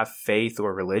doesn't have faith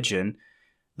or religion,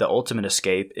 the ultimate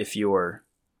escape, if your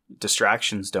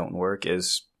distractions don't work,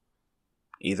 is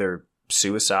either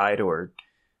suicide or,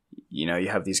 you know, you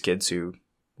have these kids who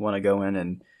want to go in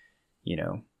and, you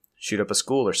know, shoot up a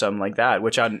school or something like that,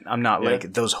 which I'm not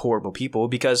like those horrible people,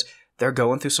 because they're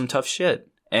going through some tough shit.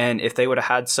 And if they would have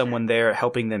had someone there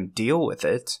helping them deal with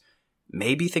it,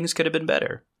 maybe things could have been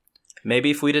better.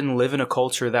 Maybe if we didn't live in a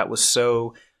culture that was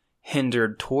so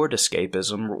hindered toward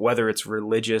escapism, whether it's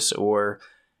religious or,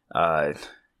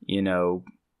 you know,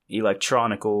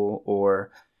 electronical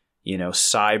or, you know,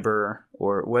 cyber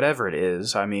or whatever it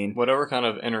is. I mean, whatever kind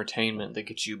of entertainment that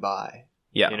gets you by.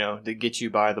 Yeah. You know, that gets you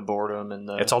by the boredom and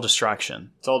it's all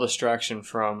distraction. It's all distraction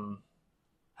from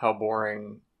how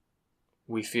boring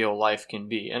we feel life can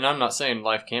be. And I'm not saying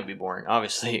life can't be boring.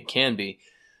 Obviously it can be,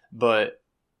 but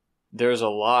there's a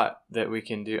lot that we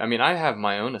can do. I mean, I have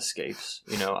my own escapes.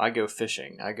 You know, I go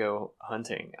fishing, I go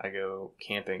hunting, I go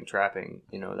camping, trapping,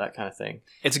 you know, that kind of thing.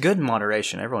 It's good in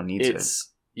moderation. Everyone needs it.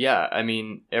 Yeah, I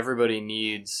mean, everybody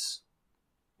needs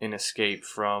an escape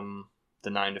from the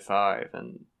 9 to 5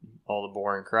 and all the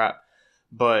boring crap.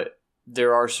 But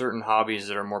there are certain hobbies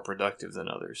that are more productive than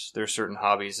others. There are certain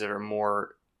hobbies that are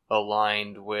more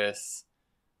aligned with,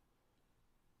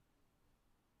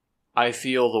 I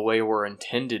feel, the way we're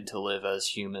intended to live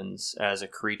as humans, as a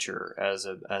creature, as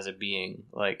a being.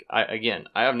 Like, I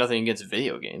have nothing against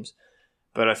video games,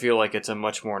 but I feel like it's a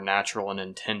much more natural and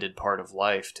intended part of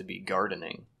life to be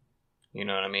gardening. You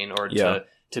know what I mean? Or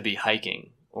to be hiking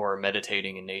or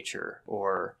meditating in nature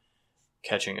or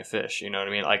catching a fish. You know what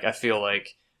I mean? Like, I feel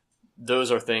like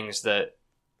those are things that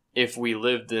if we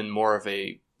lived in more of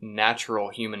a natural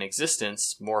human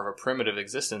existence, more of a primitive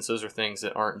existence, those are things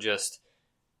that aren't just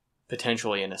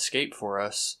potentially an escape for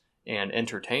us and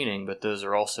entertaining, but those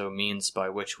are also means by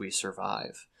which we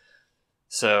survive.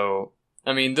 So,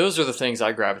 I mean, those are the things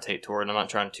I gravitate toward, and I'm not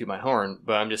trying to toot my horn,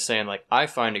 but I'm just saying, like, I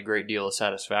find a great deal of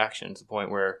satisfaction to the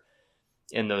point where,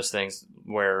 in those things,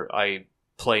 where I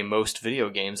play most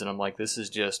video games, and I'm like, this is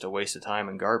just a waste of time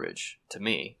and garbage to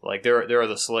me. Like, there are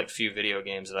the select few video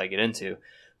games that I get into,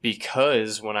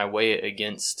 because when I weigh it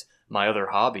against my other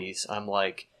hobbies, I'm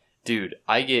like, dude,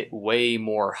 I get way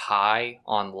more high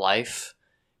on life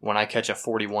when I catch a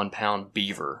 41-pound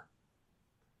beaver.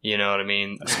 You know what I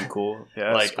mean? That's cool.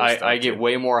 Yeah, like, cool I get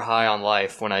way more high on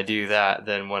life when I do that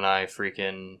than when I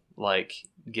freaking, like,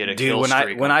 get a kill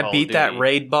streak. When I beat that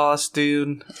raid boss,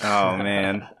 dude, oh,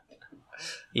 man.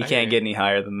 You can't get any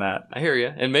higher than that. I hear you.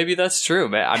 And maybe that's true,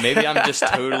 man. Maybe I'm just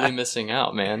totally missing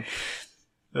out, man.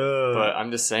 But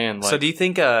I'm just saying, like... So do you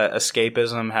think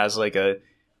escapism has, like, a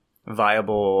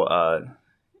viable,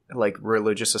 like,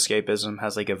 religious escapism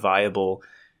has, like, a viable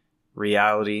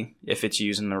reality if it's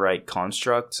using the right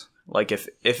construct? Like,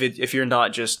 if you're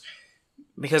not just...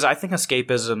 Because I think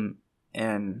escapism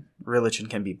and religion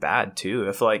can be bad, too.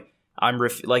 If, like,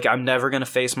 I'm never going to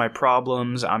face my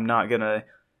problems, I'm not going to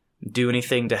do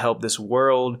anything to help this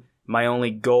world. My only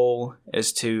goal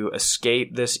is to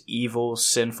escape this evil,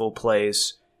 sinful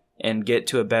place and get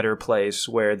to a better place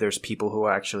where there's people who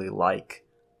I actually like.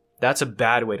 That's a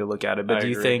bad way to look at it. But do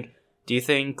you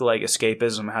think like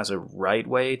escapism has a right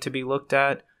way to be looked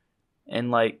at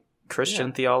in like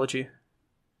Christian theology?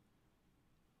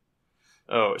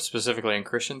 Oh, specifically in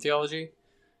Christian theology?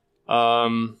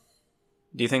 Do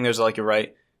you think there's like a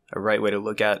right way to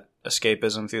look at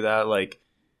escapism through that? Like,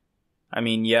 I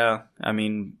mean,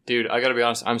 dude, I gotta be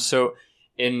honest. I'm so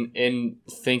in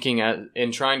thinking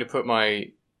in trying to put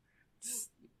my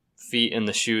feet in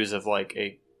the shoes of like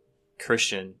a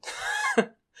Christian.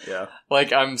 Yeah.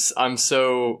 Like I'm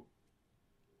so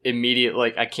immediate.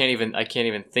 Like I can't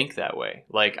even think that way.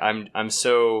 Like I'm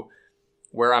so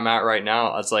where I'm at right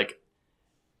now. It's like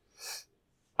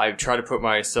I try to put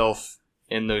myself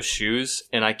in those shoes,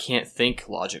 and I can't think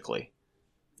logically.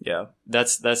 Yeah.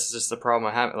 That's just the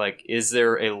problem I have. Like, is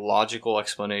there a logical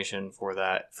explanation for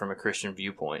that from a Christian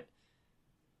viewpoint?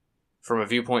 From a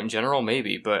viewpoint in general,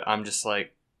 maybe, but I'm just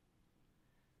like,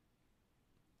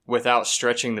 without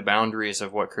stretching the boundaries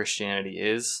of what Christianity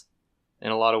is,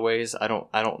 in a lot of ways, I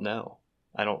don't know.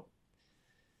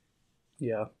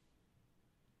 Yeah.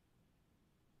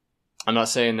 I'm not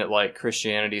saying that like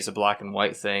Christianity is a black and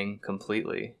white thing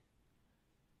completely.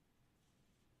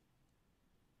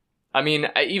 I mean,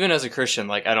 even as a Christian,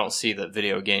 like I don't see that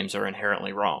video games are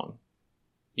inherently wrong.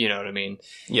 You know what I mean?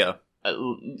 Yeah.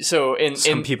 So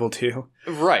some people do.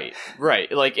 Right.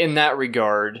 Like in that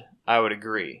regard, I would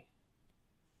agree.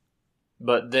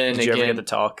 But then Did you ever get to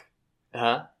talk?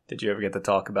 Huh? Did you ever get to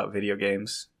talk about video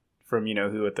games from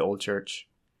who at the old church?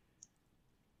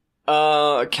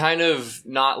 Kind of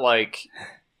not like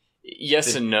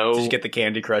yes and no. Did you get the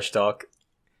Candy Crush talk?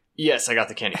 Yes, I got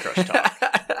the Candy Crush talk.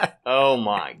 Oh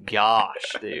my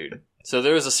gosh, dude. So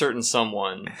there was a certain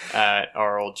someone at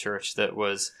our old church that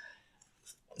was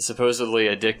supposedly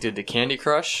addicted to Candy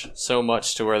Crush so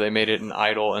much to where they made it an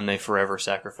idol and they forever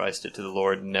sacrificed it to the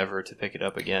Lord, never to pick it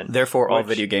up again. Therefore, all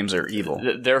video games are evil.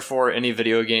 Therefore, any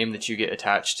video game that you get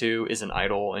attached to is an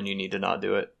idol and you need to not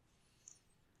do it.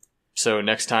 So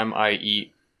next time I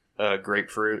eat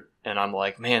grapefruit and I'm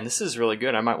like, man, this is really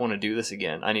good. I might want to do this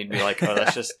again. I need to be like, oh,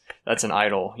 that's an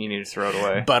idol. You need to throw it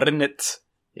away. Burn it.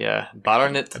 Yeah.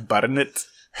 Burn it. Burn it.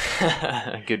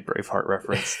 Good Braveheart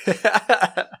reference.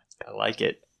 I like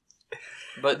it.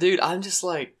 But dude, I'm just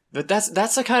like, but that's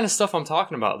the kind of stuff I'm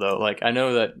talking about though. Like I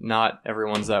know that not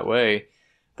everyone's that way,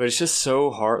 but it's just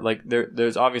so hard. Like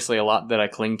there's obviously a lot that I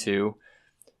cling to.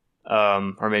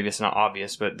 Or maybe it's not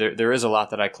obvious, but there is a lot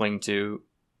that I cling to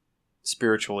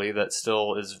spiritually that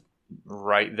still is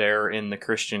right there in the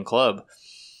Christian club.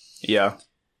 Yeah.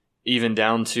 Even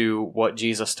down to what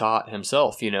Jesus taught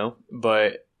himself,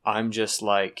 but I'm just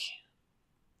like,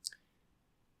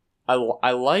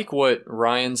 I like what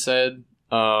Ryan said,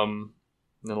 in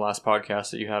the last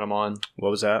podcast that you had him on. What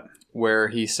was that? Where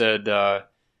he said,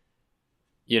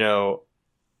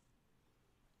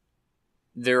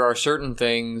 there are certain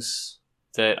things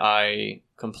that I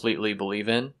completely believe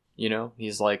in,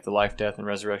 he's like the life, death, and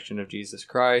resurrection of Jesus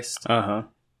Christ. Uh-huh.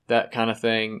 That kind of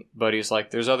thing. But he's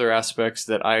like, there's other aspects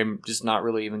that I'm just not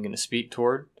really even going to speak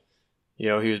toward. He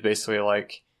was basically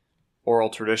like oral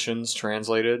traditions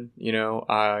translated,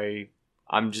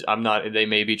 I'm not, they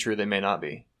may be true, they may not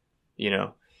be,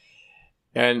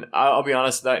 and I'll be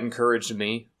honest, that encouraged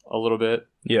me a little bit.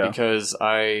 Yeah. Because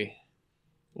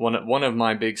one of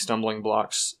my big stumbling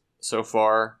blocks so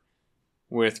far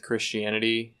with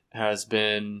Christianity has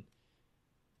been,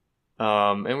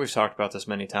 and we've talked about this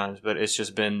many times, but it's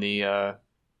just been the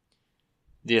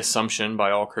assumption by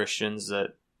all Christians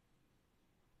that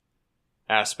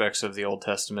aspects of the Old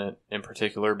Testament in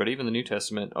particular, but even the New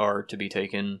Testament, are to be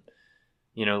taken,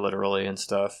 literally and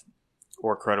stuff,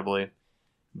 or credibly.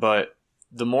 But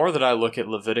the more that I look at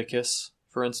Leviticus,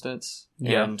 for instance,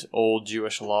 and old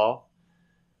Jewish law,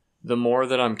 the more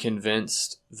that I'm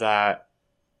convinced that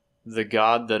the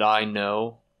God that I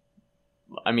know,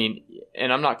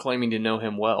 and I'm not claiming to know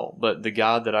him well, but the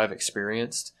God that I've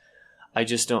experienced, I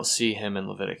just don't see him in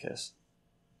Leviticus.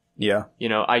 Yeah.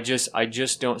 I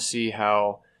just don't see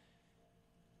how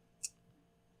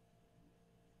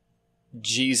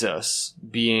Jesus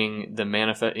being the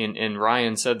manifest, and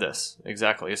Ryan said this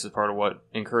exactly. This is part of what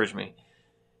encouraged me.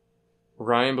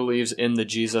 Ryan believes in the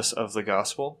Jesus of the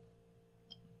gospel,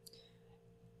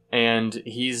 and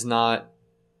he's not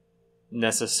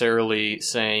necessarily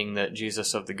saying that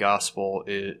Jesus of the gospel,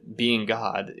 being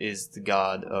God, is the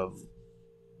God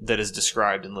that is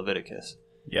described in Leviticus.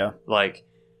 Yeah. Like,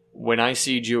 when I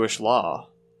see Jewish law,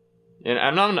 and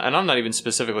I'm not even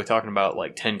specifically talking about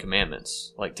like 10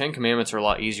 Commandments. Like 10 Commandments are a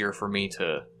lot easier for me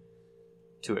to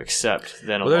accept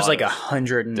than there's like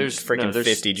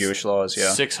 50 Jewish laws.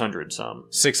 Yeah, 600 some.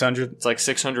 600. It's like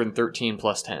 613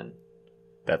 plus 10.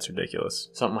 That's ridiculous.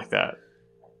 Something like that.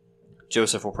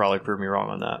 Joseph will probably prove me wrong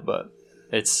on that, but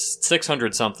it's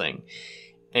 600 something.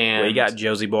 And what you got,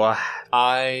 Josie boy?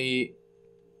 I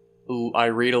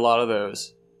read a lot of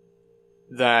those.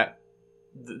 That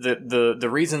the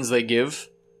reasons they give,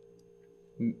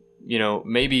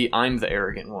 maybe I'm the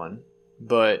arrogant one,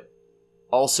 but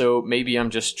also maybe I'm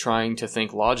just trying to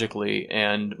think logically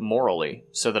and morally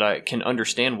so that I can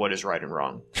understand what is right and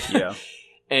wrong. Yeah.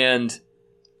 And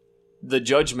the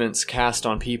judgments cast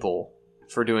on people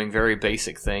for doing very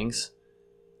basic things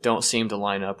don't seem to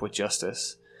line up with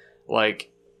justice.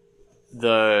 Like,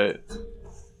 the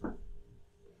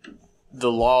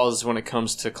laws when it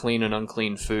comes to clean and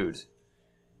unclean food,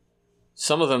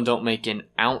 some of them don't make an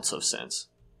ounce of sense.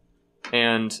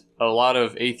 And a lot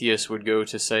of atheists would go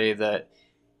to say that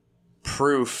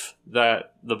proof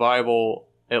that the Bible,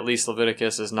 at least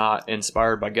Leviticus, is not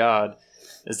inspired by God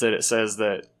is that it says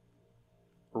that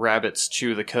rabbits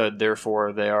chew the cud,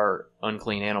 therefore they are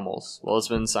unclean animals. Well, it's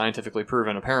been scientifically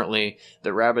proven, apparently,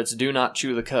 that rabbits do not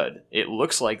chew the cud. It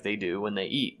looks like they do when they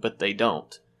eat, but they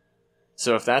don't.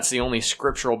 So if that's the only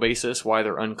scriptural basis why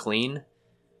they're unclean,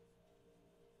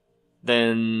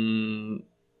 then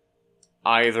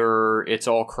either it's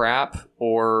all crap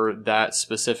or that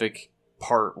specific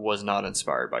part was not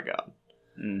inspired by God.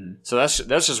 Mm-hmm. So that's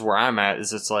just where I'm at,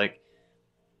 is it's like,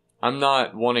 I'm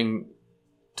not wanting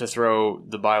to throw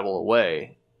the Bible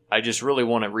away. I just really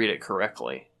want to read it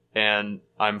correctly. And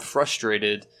I'm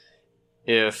frustrated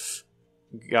if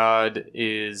God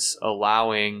is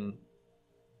allowing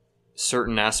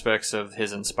certain aspects of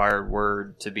his inspired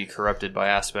word to be corrupted by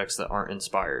aspects that aren't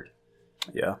inspired.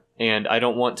 Yeah. And I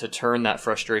don't want to turn that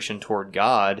frustration toward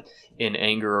God in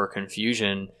anger or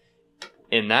confusion.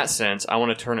 In that sense, I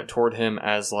want to turn it toward him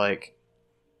as like,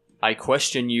 I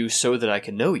question you so that I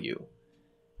can know you.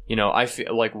 You know, I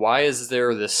feel like, why is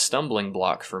there this stumbling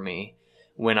block for me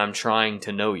when I'm trying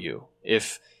to know you?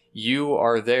 If you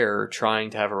are there trying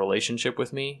to have a relationship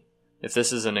with me, if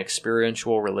this is an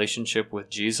experiential relationship with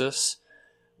Jesus,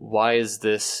 why is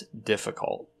this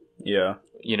difficult? Yeah.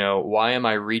 You know, why am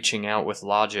I reaching out with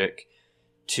logic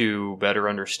to better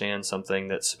understand something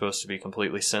that's supposed to be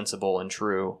completely sensible and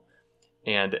true,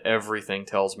 and everything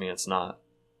tells me it's not?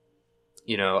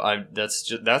 You know,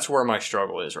 that's where my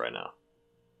struggle is right now.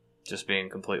 Just being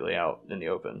completely out in the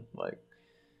open. Like,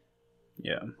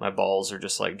 yeah, my balls are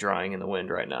just like drying in the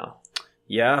wind right now.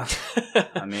 Yeah.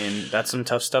 I mean, that's some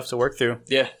tough stuff to work through.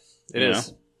 Yeah, it is.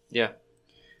 Know? Yeah.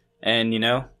 And, you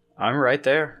know, I'm right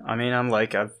there. I mean,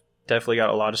 I've definitely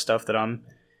got a lot of stuff that I'm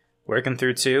working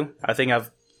through too. I think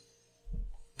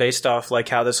based off like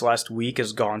how this last week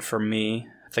has gone for me,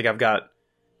 I think I've got,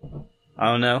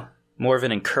 I don't know, more of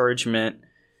an encouragement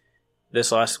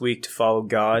this last week to follow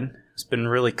God. It's been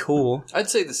really cool. I'd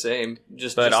say the same.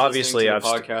 But obviously, I've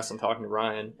podcast and talking to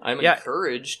Ryan. I'm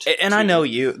encouraged. And I know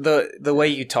you. The way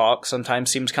you talk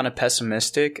sometimes seems kind of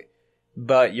pessimistic,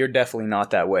 but you're definitely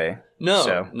not that way.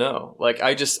 No. Like,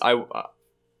 I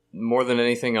more than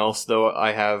anything else, though,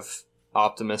 I have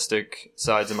optimistic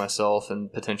sides of myself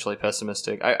and potentially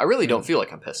pessimistic. I really don't feel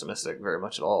like I'm pessimistic very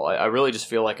much at all. I really just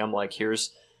feel like I'm like,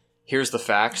 here's the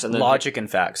facts, and then logic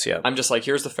and facts. Yeah. I'm just like,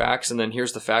 here's the facts, and then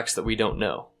here's the facts that we don't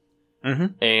know.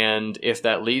 Mm-hmm. And if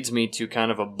that leads me to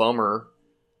kind of a bummer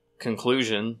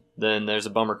conclusion, then there's a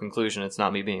bummer conclusion. It's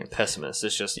not me being a pessimist.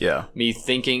 It's just me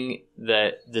thinking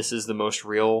that this is the most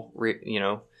real,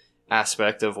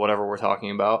 aspect of whatever we're talking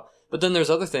about. But then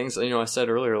there's other things, I said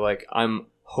earlier, like, I'm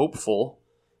hopeful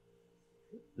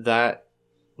that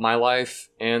my life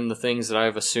and the things that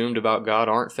I've assumed about God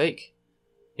aren't fake.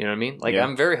 You know what I mean? Like,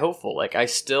 I'm very hopeful. Like, I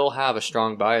still have a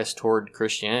strong bias toward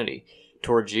Christianity,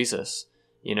 toward Jesus.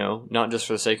 You know, not just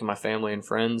for the sake of my family and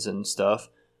friends and stuff,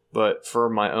 but for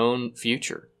my own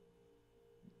future.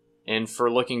 And for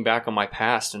looking back on my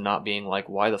past and not being like,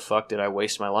 why the fuck did I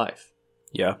waste my life?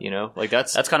 Yeah. You know, like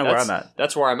that's kind of where I'm at.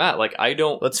 That's where I'm at. Like, I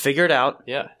don't. Let's figure it out.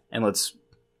 Yeah. And let's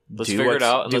figure it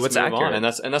out and let's move accurate. on. And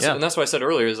that's what I said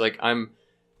earlier is like, I'm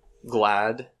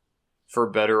glad, for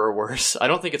better or worse. I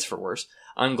don't think it's for worse.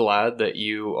 I'm glad that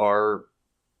you are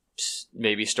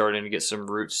maybe starting to get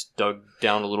some roots dug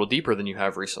down a little deeper than you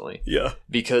have recently. Yeah.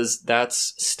 Because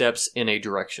that's steps in a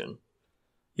direction.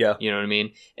 Yeah. You know what I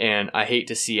mean? And I hate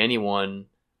to see anyone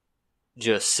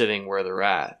just sitting where they're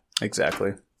at.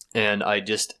 Exactly. And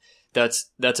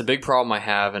that's a big problem I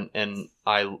have, and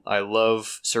I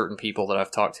love certain people that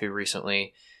I've talked to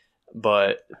recently,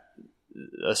 but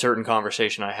a certain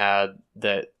conversation I had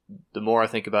that the more I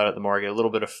think about it, the more I get a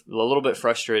little bit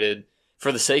frustrated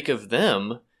for the sake of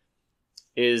them,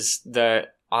 is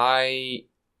that I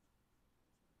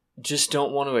just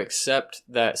don't want to accept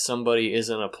that somebody is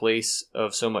in a place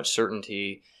of so much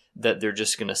certainty that they're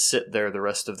just going to sit there the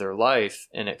rest of their life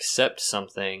and accept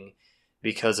something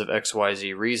because of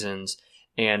XYZ reasons,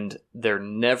 and they're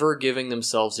never giving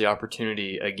themselves the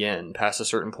opportunity again past a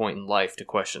certain point in life to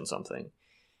question something.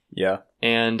 Yeah.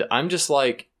 And I'm just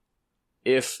like,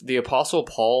 if the Apostle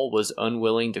Paul was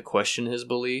unwilling to question his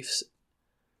beliefs,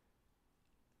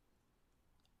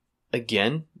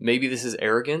 again, maybe this is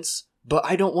arrogance, but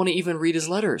I don't want to even read his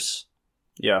letters.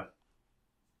 Yeah.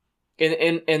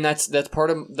 And that's part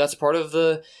of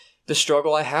the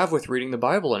struggle I have with reading the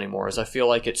Bible anymore, is I feel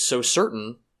like it's so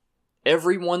certain.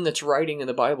 Everyone that's writing in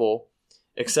the Bible,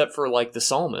 except for like the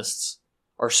psalmists,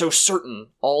 are so certain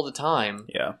all the time.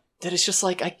 Yeah. That it's just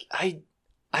like I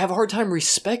have a hard time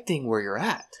respecting where you're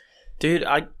at. Dude,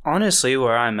 I honestly,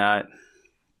 where I'm at,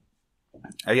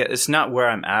 it's not where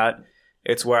I'm at.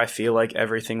 It's where I feel like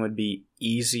everything would be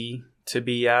easy to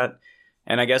be at.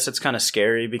 And I guess it's kind of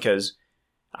scary because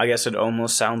I guess it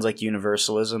almost sounds like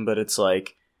universalism, but it's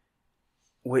like,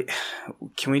 wait,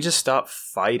 can we just stop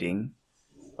fighting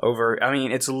over? I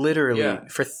mean, it's literally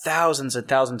for thousands and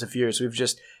thousands of years, we've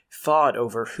just fought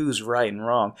over who's right and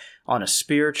wrong on a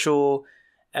spiritual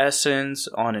essence,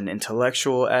 on an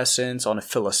intellectual essence, on a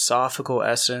philosophical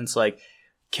essence. Like,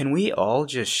 can we all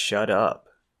just shut up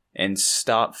and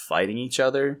stop fighting each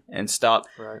other and stop,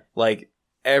 like,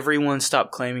 everyone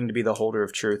stop claiming to be the holder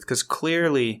of truth? Because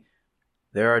clearly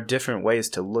there are different ways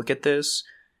to look at this,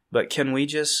 but can we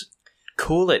just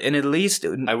cool it? And at least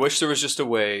I wish there was just a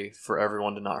way for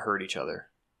everyone to not hurt each other.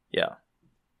 Yeah.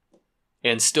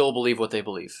 And still believe what they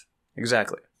believe.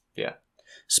 Exactly. Yeah.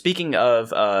 Speaking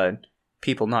of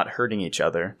people not hurting each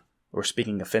other, or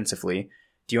speaking offensively,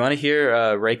 do you want to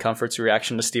hear Ray Comfort's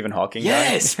reaction to Stephen Hawking?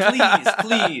 Yes,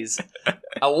 please.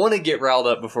 I want to get riled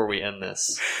up before we end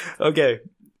this. Okay.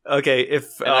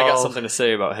 If and I got something to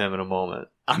say about him in a moment.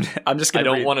 I'm just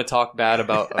gonna. I don't want to talk bad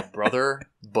about a brother,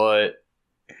 but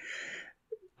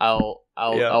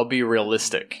I'll be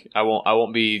realistic. I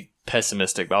won't be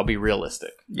pessimistic, but I'll be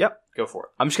realistic. Yep. Go for it.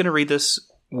 I'm just gonna read this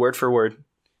word for word,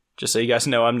 just so you guys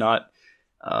know I'm not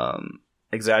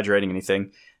exaggerating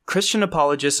anything. Christian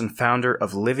apologist and founder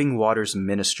of Living Waters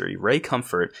Ministry, Ray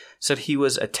Comfort, said he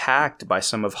was attacked by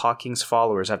some of Hawking's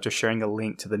followers after sharing a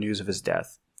link to the news of his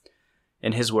death.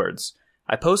 In his words,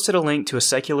 I posted a link to a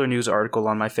secular news article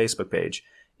on my Facebook page.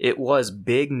 It was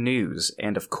big news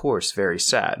and, of course, very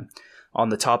sad. On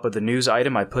the top of the news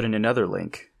item, I put in another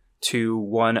link to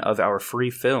one of our free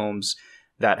films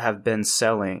that have been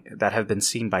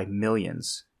seen by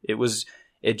millions.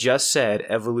 It just said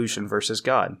evolution versus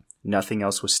God. Nothing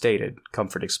else was stated,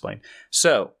 Comfort explained.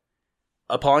 So,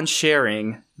 upon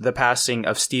sharing the passing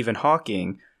of Stephen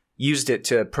Hawking, used it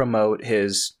to promote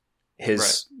his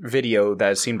video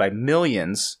that is seen by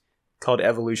millions called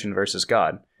Evolution versus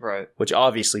God. Right. Which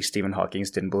obviously Stephen Hawking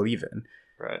didn't believe in.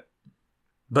 Right.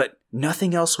 But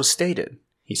nothing else was stated,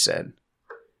 he said.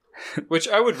 Which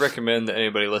I would recommend that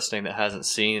anybody listening that hasn't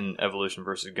seen Evolution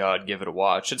versus God give it a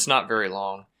watch. It's not very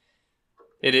long.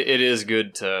 It is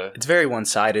good to... It's very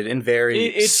one-sided and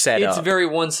very set up. It's very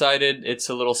one-sided. It's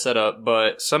a little set up,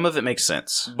 but... Some of it makes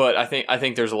sense. But I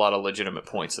think there's a lot of legitimate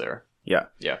points there. Yeah.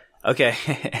 Yeah.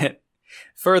 Okay.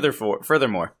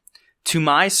 Furthermore, to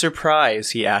my surprise,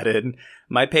 he added,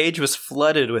 my page was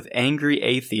flooded with angry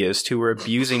atheists who were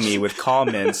abusing me with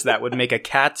comments that would make a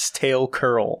cat's tail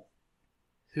curl.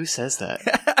 Who says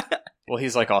that? Well,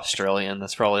 he's like Australian.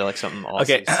 That's probably like something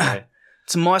Aussies say.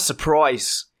 To my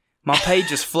surprise, my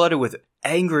page is flooded with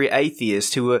angry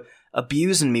atheists who were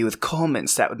abusing me with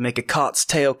comments that would make a cat's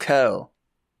tail curl.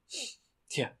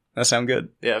 Yeah. That sound good?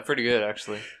 Yeah, pretty good,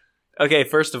 actually. Okay,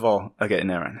 first of all, never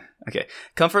mind. Okay.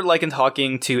 Comfort likened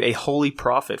Hawking to a holy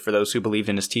prophet for those who believed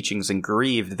in his teachings and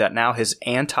grieved that now his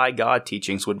anti-God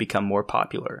teachings would become more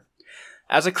popular.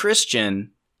 As a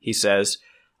Christian, he says,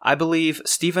 I believe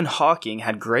Stephen Hawking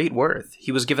had great worth.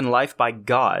 He was given life by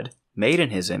God, made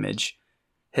in his image.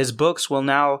 His books will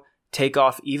now take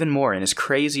off even more, and his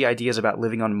crazy ideas about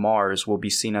living on Mars will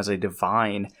be seen as a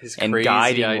divine and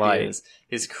guiding light.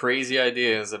 His crazy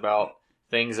ideas about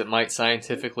things that might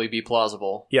scientifically be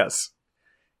plausible. Yes.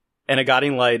 And a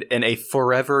guiding light in a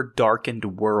forever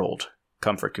darkened world,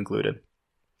 Comfort concluded.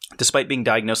 Despite being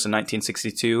diagnosed in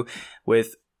 1962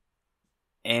 with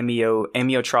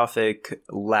amyotrophic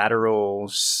lateral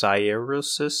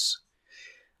sclerosis,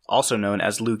 also known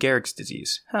as Lou Gehrig's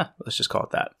disease. Let's just call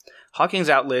it that. Hawking's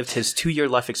outlived his 2-year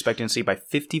life expectancy by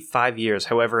 55 years.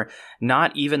 However,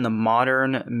 not even the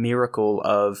modern miracle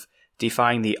of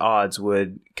defying the odds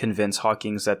would convince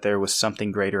Hawkins that there was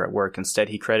something greater at work. Instead,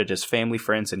 he credited his family,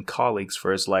 friends, and colleagues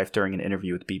for his life during an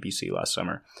interview with BBC last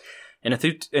summer. In a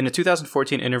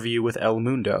 2014 interview with El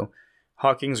Mundo,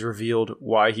 Hawkins revealed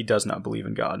why he does not believe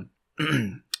in God.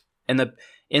 In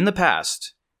the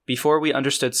past, before we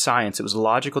understood science, it was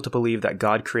logical to believe that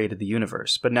God created the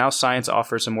universe. But now science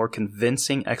offers a more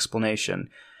convincing explanation.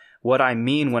 What I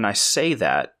mean when I say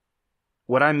that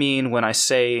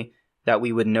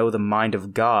we would know the mind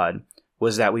of God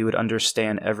was that we would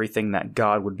understand everything that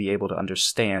God would be able to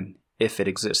understand if it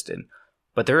existed.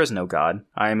 But there is no God.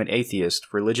 I am an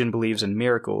atheist. Religion believes in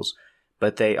miracles,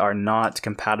 but they are not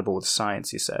compatible with science,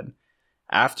 he said.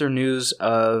 After news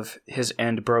of his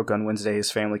end broke on Wednesday,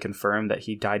 his family confirmed that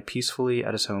he died peacefully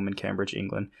at his home in Cambridge,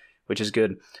 England, which is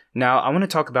good. Now, I want to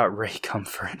talk about Ray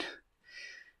Comfort,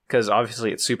 because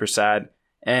obviously it's super sad,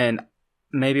 and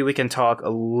maybe we can talk a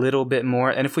little bit more,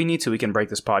 and if we need to, we can break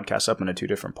this podcast up into 2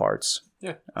 different parts.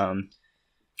 Yeah.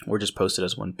 Or just post it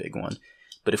as one big one.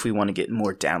 But if we want to get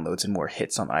more downloads and more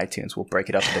hits on iTunes, we'll break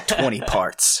it up into 20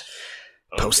 parts.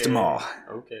 Post them all.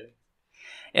 Okay.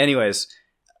 Anyways,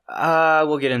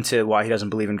 we'll get into why he doesn't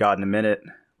believe in God in a minute,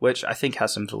 which I think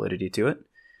has some validity to it.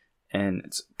 And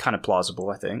it's kind of plausible,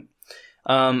 I think.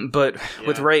 But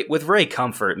yeah. with Ray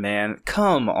Comfort, man,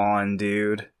 come on,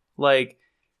 dude. Like,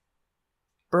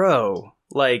 bro,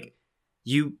 like,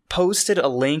 you posted a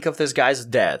link of this guy's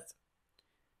death,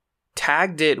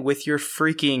 tagged it with your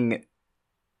freaking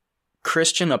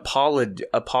Christian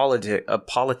apologetics.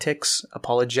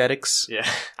 Yeah,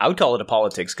 I would call it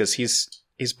apologetics because he's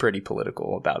pretty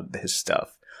political about his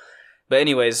stuff. But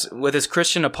anyways, with his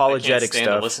Christian apologetic stuff,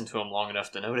 to listen to him long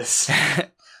enough to notice.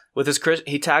 With his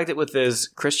he tagged it with his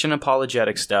Christian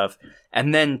apologetic stuff,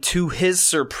 and then to his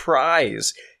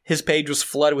surprise, his page was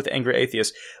flooded with angry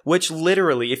atheists. Which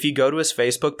literally, if you go to his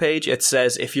Facebook page, it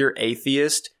says, "If you're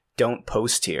atheist, don't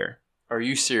post here." Are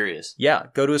you serious? Yeah,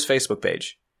 go to his Facebook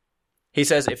page. He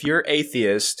says, if you're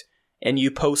atheist and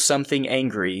you post something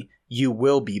angry, you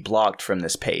will be blocked from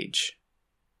this page.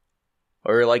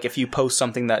 Or like if you post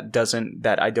something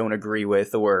that I don't agree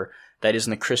with or that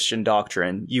isn't a Christian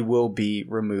doctrine, you will be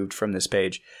removed from this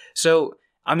page. So,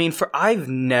 I mean, I've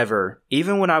never,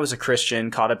 even when I was a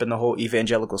Christian, caught up in the whole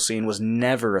evangelical scene, was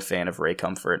never a fan of Ray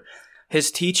Comfort.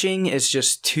 His teaching is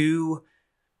just too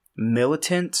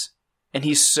militant, and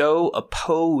he's so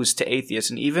opposed to atheists.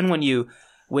 And even when you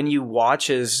watch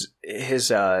his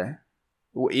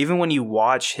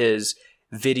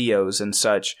videos and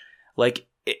such, like,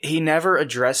 he never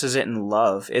addresses it in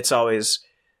love. It's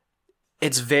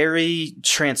very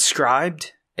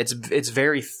transcribed. It's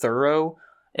very thorough,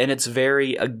 and it's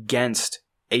very against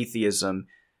atheism.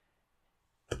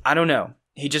 I don't know.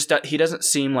 He doesn't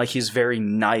seem like he's very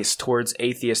nice towards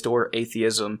atheist or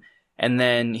atheism, and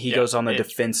then he goes on the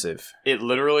defensive. It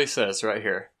literally says right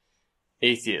here,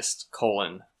 atheist,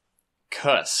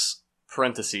 cuss,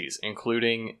 parentheses,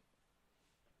 including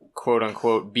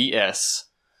quote-unquote BS,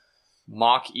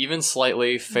 mock even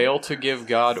slightly, fail to give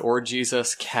God or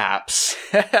Jesus caps,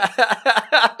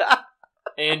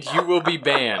 and you will be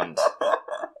banned.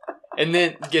 And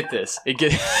then, get this, it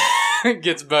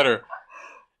gets better.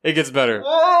 It gets better.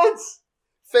 What?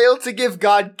 Fail to give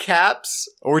God caps?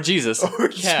 Or Jesus.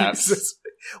 Caps. Jesus.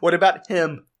 What about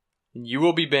him? You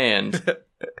will be banned.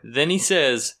 Then he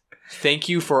says, thank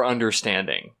you for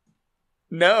understanding.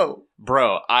 No.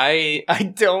 Bro, I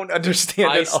don't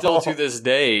understand I at still all. to this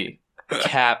day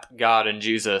cap God and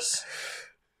Jesus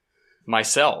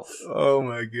myself. Oh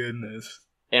my goodness.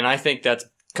 And I think that's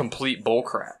complete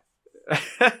bullcrap.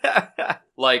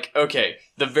 Like, okay,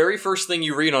 the very first thing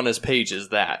you read on his page is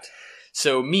that.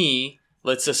 So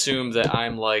let's assume that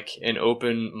I'm like an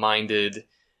open-minded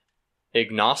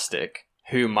agnostic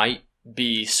who might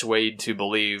be swayed to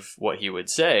believe what he would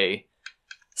say,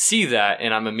 see that,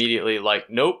 and I'm immediately like,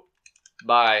 nope,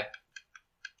 bye.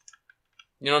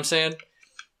 You know what I'm saying?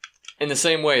 In the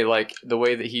same way, like, the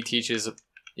way that he teaches,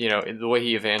 you know, the way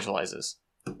he evangelizes.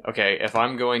 Okay, if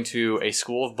I'm going to a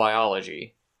school of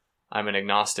biology, I'm an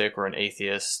agnostic or an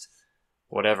atheist,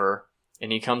 whatever,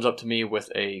 and he comes up to me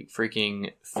with a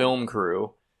freaking film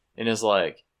crew and is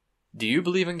like, do you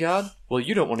believe in God? Well,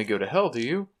 you don't want to go to hell, do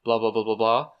you? Blah, blah, blah, blah,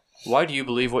 blah. Why do you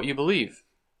believe what you believe?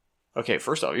 Okay,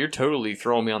 first off, you're totally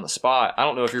throwing me on the spot. I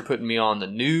don't know if you're putting me on the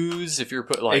news, if you're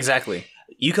putting, like... Exactly.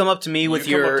 You come up to me with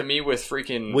your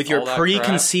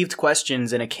preconceived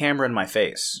questions and a camera in my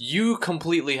face. You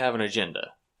completely have an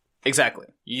agenda. Exactly.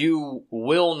 You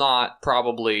will not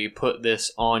probably put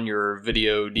this on your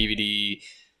video, DVD...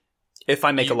 If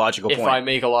I make a logical point. If I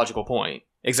make a logical point.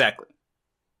 Exactly.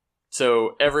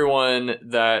 So everyone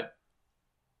that...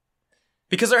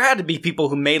 Because there had to be people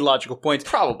who made logical points.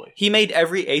 Probably. He made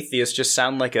every atheist just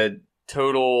sound like a...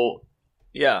 total...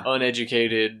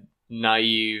 uneducated,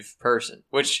 naive person.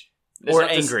 Which... Or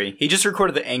angry. He just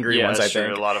recorded the angry ones, I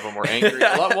think. A lot of them were angry.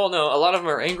 A lot of them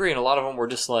are angry, and a lot of them were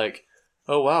just like,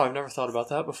 oh wow, I've never thought about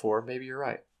that before. Maybe you're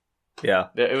right. Yeah.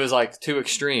 It was like two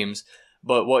extremes.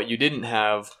 But what you didn't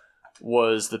have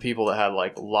was the people that had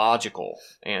like logical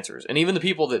answers. And even the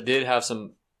people that did have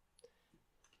some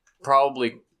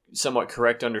probably somewhat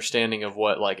correct understanding of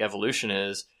what like evolution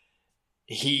is,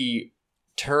 he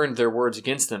turned their words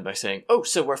against them by saying, oh,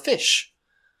 so we're fish.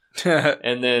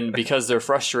 And then because they're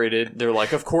frustrated, they're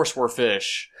like, of course we're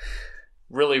fish.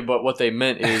 Really, but what they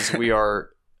meant is we are,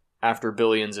 after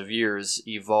billions of years,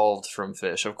 evolved from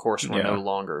fish. Of course we're no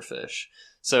longer fish.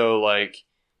 So, like,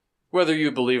 whether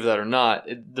you believe that or not,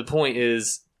 the point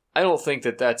is, I don't think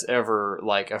that that's ever,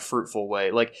 like, a fruitful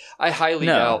way. Like, I highly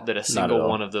doubt that a single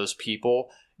one of those people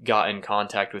got in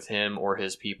contact with him or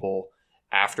his people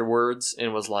afterwards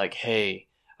and was like, hey,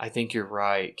 I think you're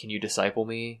right. Can you disciple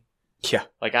me? Yeah.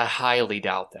 Like, I highly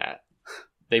doubt that.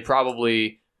 They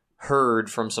probably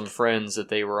heard from some friends that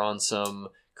they were on some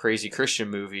crazy Christian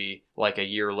movie like a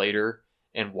year later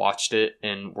and watched it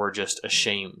and were just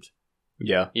ashamed.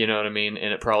 Yeah. You know what I mean?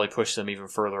 And it probably pushed them even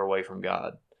further away from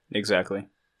God. Exactly.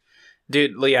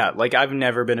 Dude, yeah, like, I've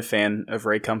never been a fan of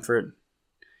Ray Comfort.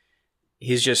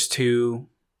 He's too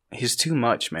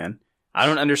much, man. I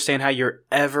don't understand how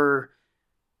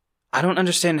I don't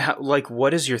understand how, like,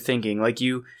 what is your thinking? Like,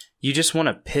 you just want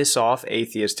to piss off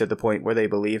atheists to the point where they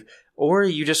believe, or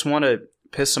you just want to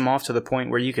piss them off to the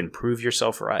point where you can prove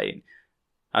yourself right.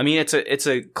 I mean, it's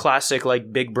a classic,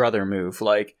 like, Big Brother move.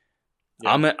 Like,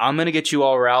 yeah. I'm going to get you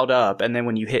all riled up, and then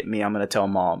when you hit me, I'm going to tell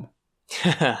mom.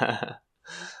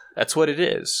 That's what it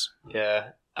is. Yeah.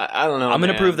 I don't know, I'm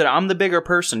going to prove that I'm the bigger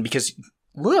person because,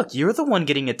 look, you're the one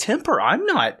getting a temper. I'm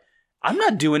not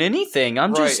doing anything.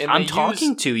 I'm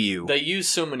talking to you. They use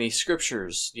so many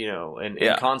scriptures, and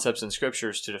concepts in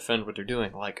scriptures to defend what they're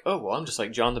doing. Like, oh, well, I'm just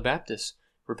like John the Baptist.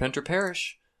 Repent or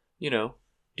perish. Do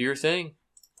your thing.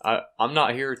 I'm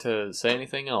not here to say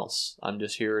anything else. I'm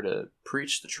just here to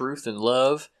preach the truth in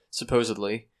love,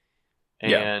 supposedly.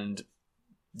 And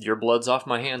your blood's off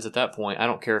my hands at that point. I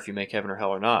don't care if you make heaven or hell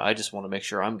or not. I just want to make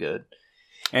sure I'm good.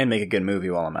 And make a good movie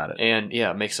while I'm at it.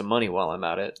 And, make some money while I'm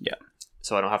at it. Yeah.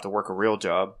 So I don't have to work a real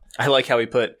job. I like how he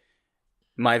put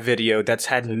my video that's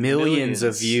had millions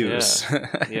of views.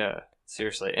 Yeah,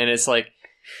 seriously. And it's like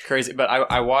crazy. But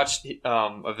I watched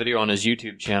a video on his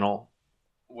YouTube channel,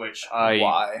 which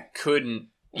I couldn't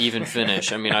even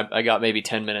finish. I mean, I got maybe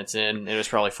 10 minutes in, and it was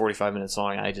probably 45 minutes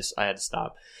long. I had to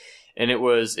stop. And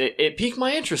it piqued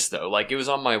my interest, though. Like, it was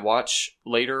on my watch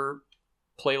later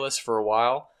playlist for a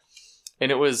while.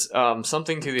 And it was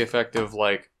something to the effect of,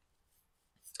 like,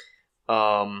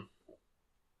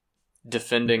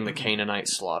 defending the Canaanite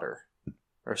slaughter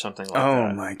or something like that.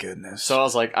 Oh my goodness. So I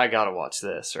was like, I gotta watch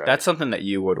this, right? That's something that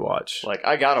you would watch. Like,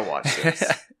 I gotta watch this.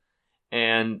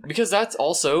 And because that's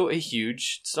also a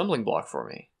huge stumbling block for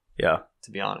me. Yeah.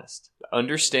 To be honest.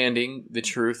 Understanding the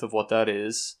truth of what that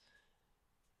is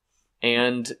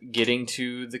and getting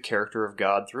to the character of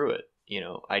God through it.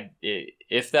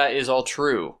 If that is all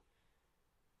true,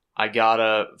 I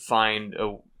gotta find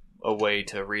a way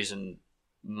to reason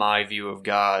my view of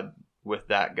God with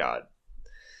that God.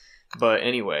 But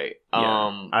anyway, I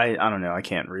don't know. I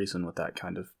can't reason with that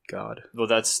kind of God. Well,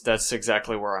 that's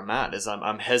exactly where I'm at. Is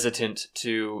I'm hesitant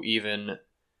to even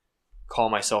call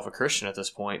myself a Christian at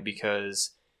this point,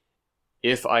 because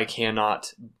if I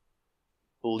cannot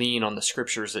lean on the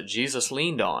scriptures that Jesus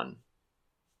leaned on,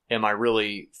 am I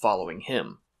really following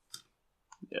him?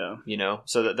 Yeah.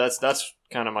 So that's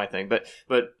kind of my thing.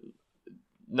 But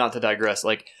not to digress,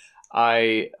 like,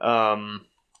 I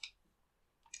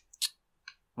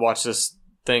watched this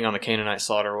thing on the Canaanite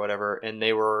slaughter or whatever, and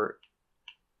they were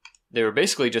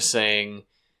basically just saying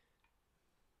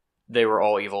they were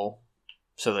all evil,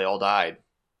 so they all died.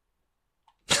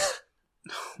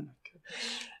 Oh my God.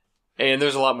 And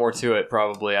there's a lot more to it,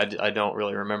 probably. I don't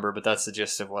really remember, but that's the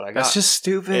gist of what I got. That's just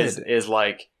stupid. Is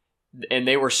like, and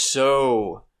they were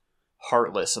so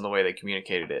heartless in the way they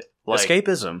communicated it. Like,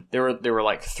 escapism. There were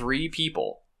like 3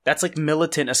 people. That's like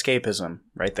militant escapism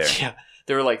right there. Yeah.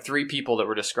 There were like 3 people that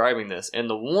were describing this, and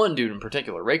the one dude in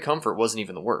particular, Ray Comfort, wasn't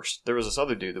even the worst. There was this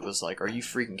other dude that was like, "Are you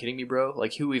freaking kidding me, bro?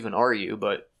 Like, who even are you?"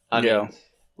 But I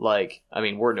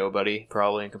mean, we're nobody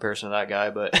probably in comparison to that guy,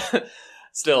 but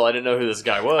still, I didn't know who this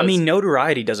guy was. I mean,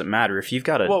 notoriety doesn't matter if you've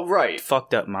got a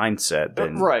fucked up mindset.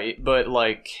 Then right, but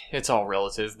like, it's all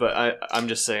relative. But I'm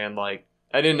just saying, like,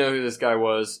 I didn't know who this guy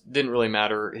was. Didn't really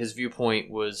matter. His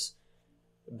viewpoint was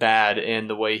bad, and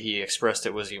the way he expressed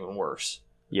it was even worse.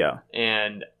 Yeah.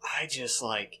 And I just,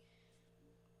 like,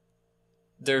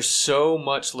 there's so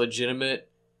much legitimate,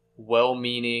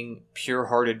 well-meaning,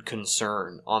 pure-hearted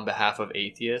concern on behalf of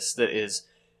atheists that is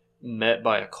met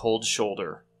by a cold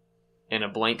shoulder and a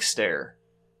blank stare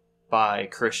by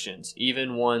Christians,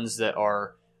 even ones that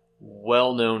are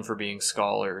well known for being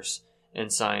scholars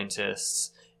and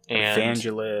scientists and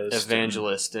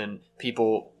evangelists and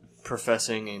people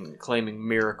professing and claiming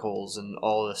miracles and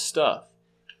all this stuff.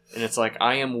 And it's like,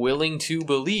 I am willing to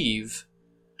believe,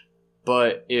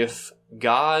 but if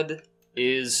God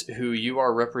is who you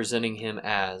are representing him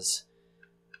as,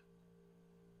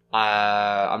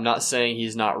 I'm not saying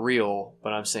he's not real,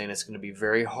 but I'm saying it's going to be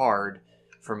very hard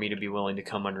for me to be willing to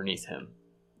come underneath him.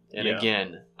 And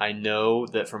again, I know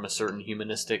that from a certain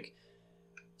humanistic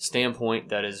standpoint,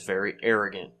 that is very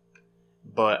arrogant.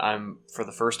 But I'm, for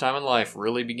the first time in life,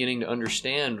 really beginning to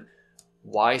understand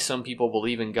why some people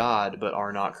believe in God but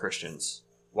are not Christians.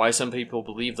 Why some people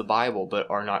believe the Bible but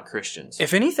are not Christians.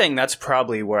 If anything, that's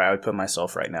probably where I would put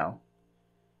myself right now.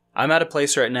 I'm at a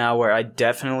place right now where I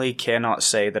definitely cannot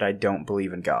say that I don't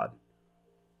believe in God.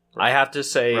 Right. I have to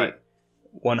say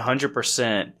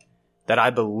 100% that I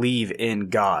believe in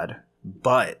God,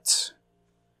 but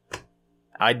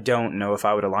I don't know if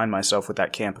I would align myself with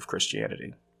that camp of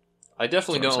Christianity. I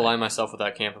definitely don't align myself with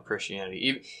that camp of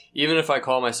Christianity. Even if I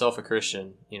call myself a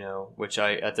Christian, which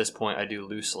at this point I do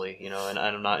loosely, and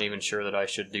I'm not even sure that I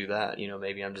should do that.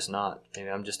 Maybe I'm just not. Maybe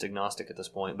I'm just agnostic at this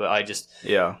point. But I just...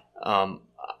 Yeah.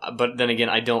 But then again,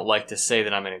 I don't like to say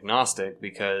that I'm an agnostic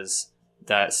because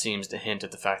that seems to hint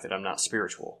at the fact that I'm not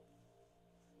spiritual.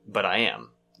 But I am.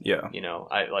 Yeah.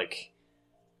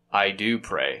 I do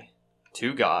pray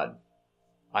to God.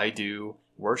 I do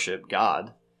worship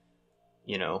God.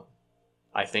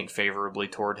 I think favorably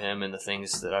toward him and the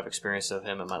things that I've experienced of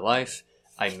him in my life.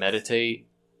 I meditate.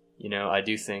 I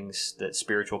do things that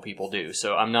spiritual people do.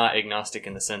 So I'm not agnostic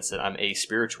in the sense that I'm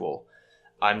aspiritual.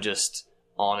 I'm just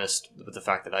honest with the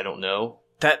fact that I don't know.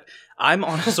 That I'm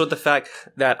honest with the fact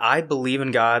that I believe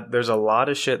in God. There's a lot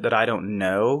of shit that I don't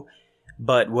know.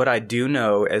 But what I do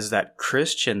know is that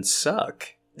Christians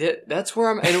suck. Yeah, that's where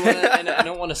I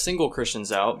don't want to single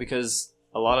Christians out because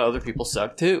a lot of other people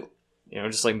suck too.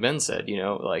 Just like Ben said,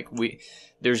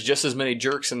 there's just as many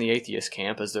jerks in the atheist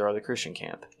camp as there are the Christian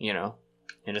camp,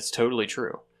 and it's totally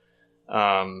true.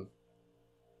 But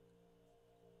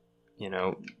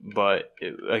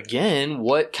again,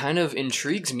 what kind of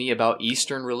intrigues me about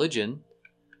Eastern religion,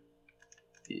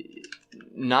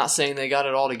 not saying they got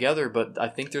it all together, but I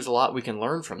think there's a lot we can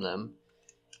learn from them,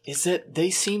 is that they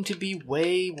seem to be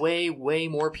way, way, way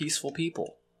more peaceful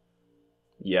people.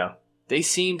 Yeah. They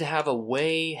seem to have a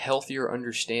way healthier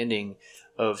understanding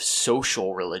of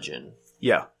social religion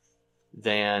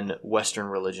than Western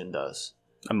religion does.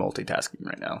 I'm multitasking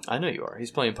right now. I know you are. He's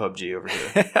playing PUBG over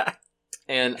here.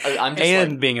 And I'm just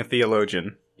and being a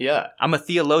theologian. Yeah. I'm a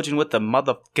theologian with the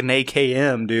motherfucking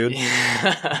AKM, dude.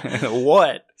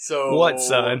 What? What,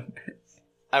 son?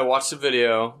 I watched a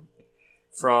video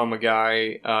from a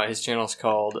guy. His channel's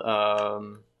called...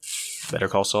 Better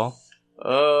Call Saul?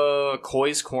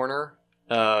 Koi's Corner.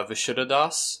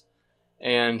 Vishuddhadas,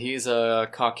 and he's a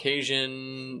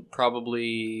Caucasian,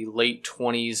 probably late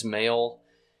 20s male,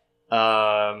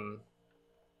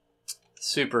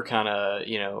 super kind of,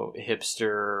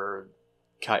 hipster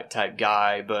type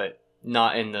guy, but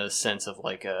not in the sense of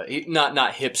like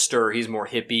not hipster, he's more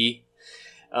hippie,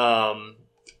 very,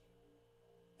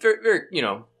 very,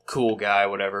 cool guy,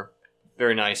 whatever,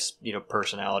 very nice,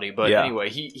 personality, but anyway,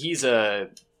 he's a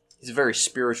very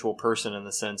spiritual person in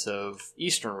the sense of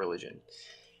Eastern religion.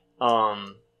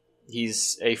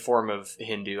 He's a form of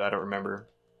Hindu, I don't remember.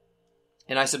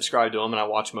 And I subscribe to him and I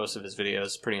watch most of his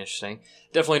videos. Pretty interesting.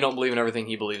 Definitely don't believe in everything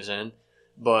he believes in,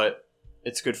 but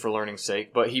it's good for learning's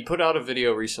sake. But he put out a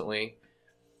video recently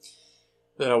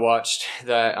that I watched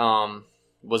that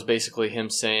was basically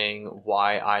him saying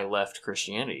why I left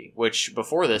Christianity, which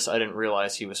before this I didn't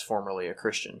realize he was formerly a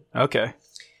Christian. Okay.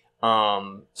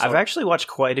 I've actually watched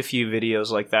quite a few videos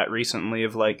like that recently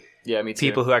of me too.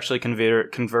 People who actually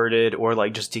converted or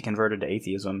just deconverted to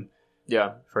atheism.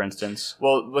 Yeah, for instance.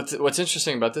 Well, what's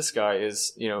interesting about this guy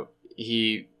is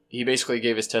he basically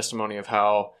gave his testimony of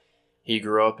how he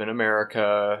grew up in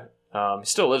America. He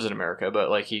still lives in America,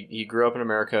 but he grew up in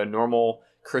America, normal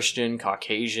Christian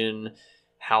Caucasian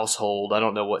household. I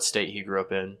don't know what state he grew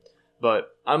up in,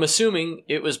 but I'm assuming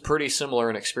it was pretty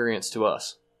similar in experience to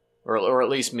us. Or at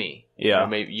least me. Yeah.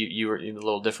 Maybe you were a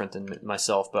little different than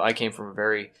myself, but I came from a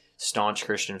very staunch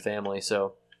Christian family,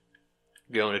 so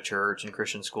going to church and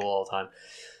Christian school all the time.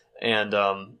 And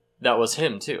that was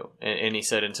him, too. And he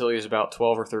said until he was about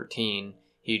 12 or 13,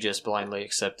 he just blindly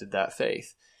accepted that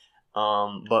faith.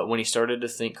 But when he started to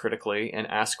think critically and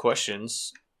ask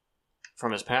questions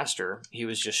from his pastor, he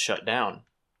was just shut down.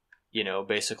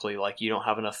 Basically you don't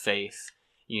have enough faith.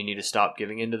 You need to stop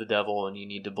giving in to the devil and you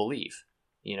need to believe.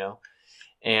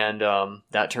 And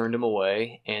that turned him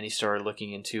away, and he started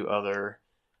looking into other,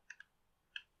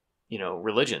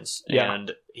 religions. Yeah.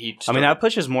 And that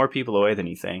pushes more people away than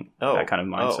you think. That kind of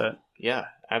mindset. Yeah,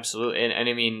 absolutely. And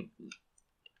I mean,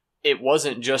 it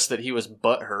wasn't just that he was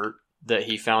butthurt that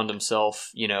he found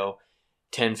himself,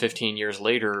 10, 15 years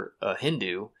later a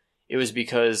Hindu, it was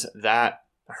because that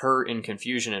hurt and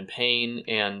confusion and pain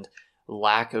and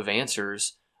lack of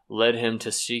answers led him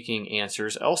to seeking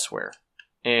answers elsewhere.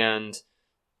 And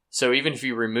so even if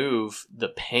you remove the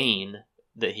pain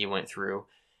that he went through,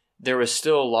 there was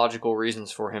still logical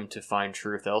reasons for him to find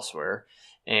truth elsewhere.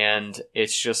 And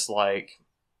it's just like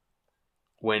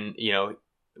when,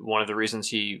 one of the reasons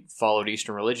he followed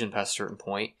Eastern religion past a certain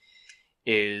point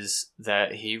is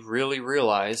that he really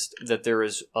realized that there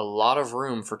is a lot of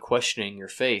room for questioning your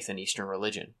faith in Eastern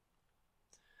religion.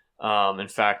 In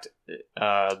fact,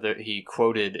 he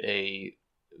quoted a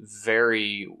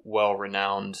very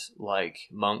well-renowned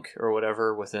monk or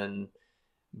whatever within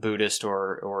Buddhist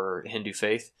or Hindu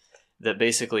faith that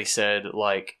basically said,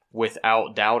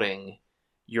 without doubting,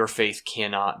 your faith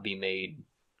cannot be made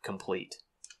complete.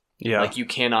 Yeah. You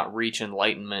cannot reach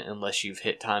enlightenment unless you've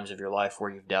hit times of your life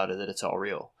where you've doubted that it's all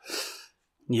real.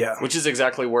 Yeah. Which is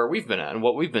exactly where we've been at and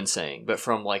what we've been saying, but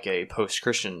from a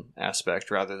post-Christian aspect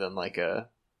rather than a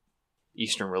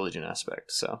Eastern religion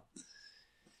aspect. So.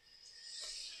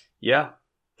 Yeah.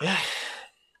 Yeah.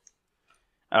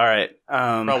 All right.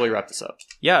 Probably wrap this up.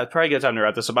 Yeah, it's probably a good time to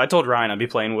wrap this up. I told Ryan I'd be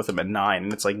playing with him at 9,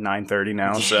 and it's 9:30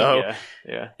 now. So,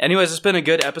 yeah. Anyways, it's been a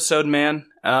good episode, man.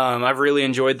 I've really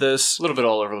enjoyed this. A little bit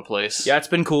all over the place. Yeah, it's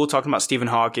been cool talking about Stephen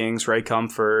Hawking's, Ray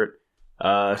Comfort,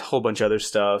 a whole bunch of other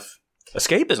stuff.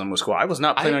 Escapism was cool. I was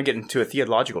not planning on getting into a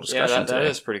theological discussion today. That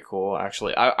is pretty cool,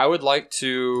 actually. I would like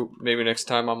to, maybe next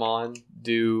time I'm on,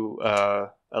 do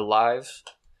a live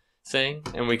thing,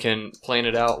 and we can plan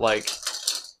it out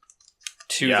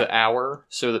to the hour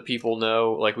so that people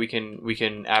know, we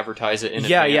can advertise it in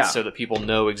advance so that people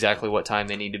know exactly what time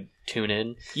they need to tune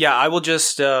in. Yeah, I will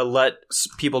just let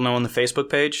people know on the Facebook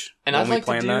page. And I'd like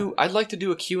to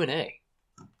do a Q&A.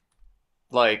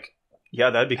 Yeah,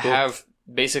 that'd be cool. Have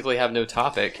no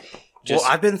topic. Well,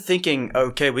 I've been thinking,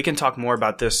 okay, we can talk more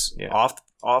about this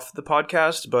off the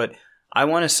podcast, but I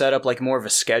want to set up more of a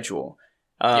schedule.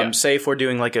 Say if we're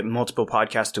doing a multiple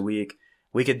podcast a week,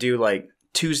 we could do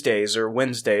Tuesdays or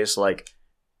Wednesdays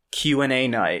Q&A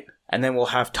night, and then we'll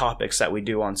have topics that we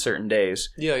do on certain days.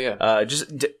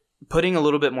 Putting a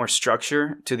little bit more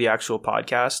structure to the actual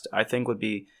podcast, I think would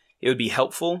be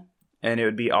helpful, and it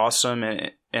would be awesome,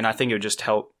 and I think it would just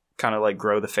help kind of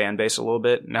grow the fan base a little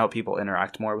bit and help people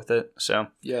interact more with it. So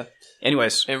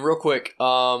anyways, and real quick,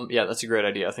 that's a great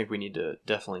idea. I think we need to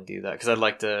definitely do that because I'd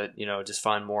like to just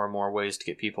find more and more ways to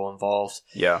get people involved.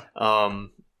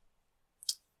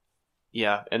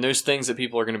 And there's things that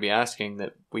people are going to be asking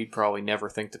that we probably never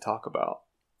think to talk about.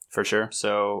 For sure.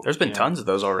 So there's been tons of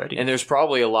those already. And there's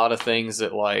probably a lot of things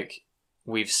that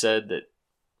we've said that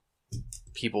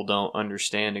people don't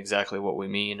understand exactly what we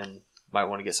mean and might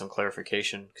want to get some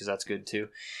clarification because that's good too.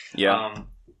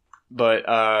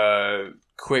 But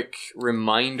quick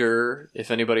reminder,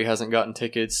 if anybody hasn't gotten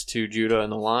tickets to Judah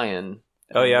and the Lion.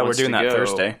 Oh yeah, we're doing that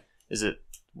Thursday. Is it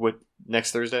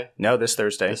next Thursday? No, this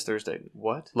Thursday. This Thursday.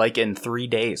 What? In 3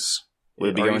 days.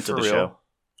 We'll be going to the show.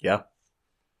 Yeah.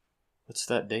 What's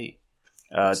that date?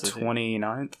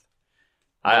 29th.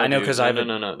 I know because I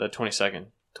No, the 22nd.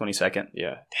 22nd?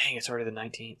 Yeah. Dang, it's already the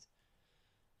 19th.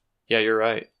 Yeah, you're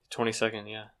right. 22nd,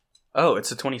 yeah. Oh, it's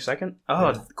the 22nd?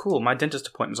 Oh, yeah. Cool. My dentist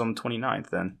appointment's on the 29th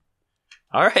then.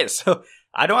 All right, so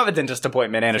I don't have a dentist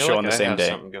appointment and a show on the same day. I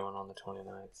have something going on the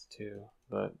 29th too.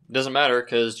 But it doesn't matter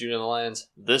because Judah and the Lions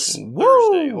this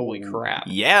Thursday. Holy crap.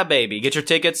 Yeah, baby. Get your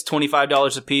tickets,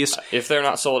 $25 a piece. If they're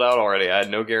not sold out already, I had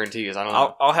no guarantees. I don't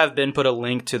know. I'll have Ben put a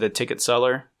link to the ticket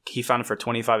seller. He found it for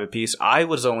 $25 a piece. I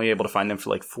was only able to find them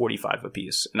for $45 a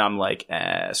piece. And I'm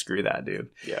screw that, dude.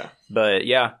 Yeah. But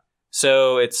yeah.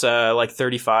 So it's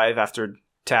 $35 after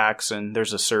tax, and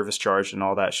there's a service charge and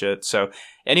all that shit. So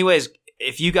anyways,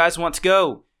 if you guys want to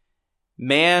go,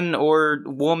 man or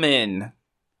woman,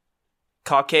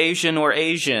 Caucasian or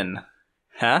Asian,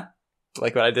 huh?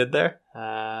 Like what I did there?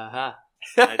 I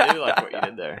do like what you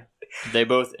did there. They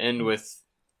both end with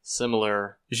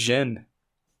similar Asian.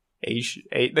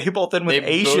 They both end with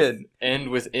Asian. Both end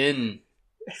with in.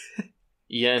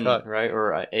 Yen, right?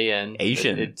 Or an.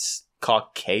 Asian. It's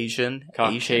Caucasian,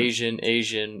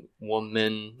 Asian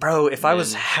woman. Bro, if I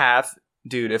was half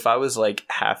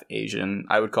Asian,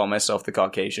 I would call myself the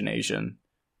Caucasian Asian.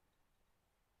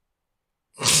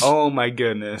 Oh my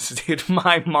goodness, dude,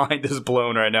 my mind is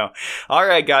blown right now. All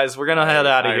right, guys, we're gonna head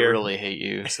out of here. I really hate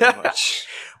you so much.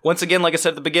 Once again, like I said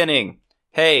at the beginning,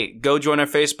 hey, go join our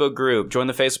Facebook group. Join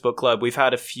the Facebook club. We've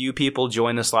had a few people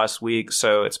join this last week,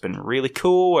 so it's been really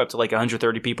cool. We're up to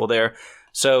 130 people there.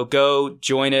 So go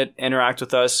join it, interact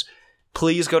with us.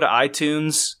 Please go to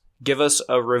iTunes, give us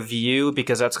a review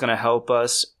because that's going to help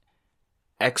us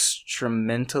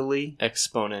extramentally.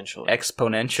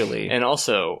 Exponentially. And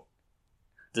also,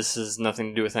 this has nothing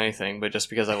to do with anything, but just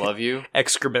because I love you.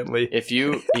 Excrementally.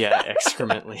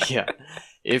 Excrementally, yeah.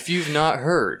 If you've not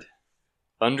heard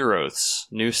Under Oath's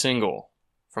new single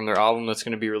from their album that's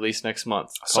going to be released next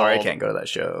month. Sorry, I can't go to that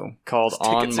show. Called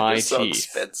On My Teeth. So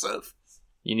expensive.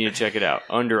 You need to check it out.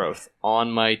 Under Oath,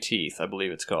 On My Teeth, I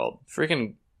believe it's called.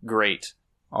 Freaking great.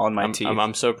 On My Teeth.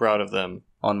 I'm so proud of them.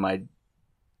 On my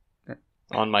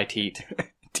teeth.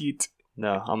 Teeth.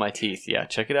 No, On My Teeth. Yeah,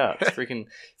 check it out. It's freaking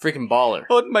baller.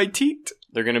 On my teeth.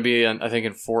 They're going to be, I think,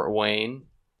 in Fort Wayne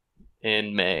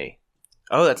in May.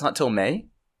 Oh, that's not till May?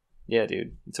 Yeah,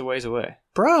 dude. It's a ways away.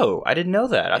 Bro, I didn't know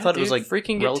that. Yeah, I thought it was like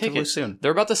freaking get relatively tickets. Soon.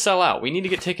 They're about to sell out. We need to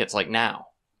get tickets like now.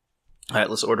 All right,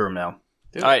 let's order them now.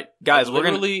 Dude, all right, guys,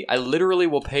 I literally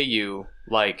will pay you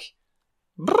like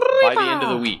by the end of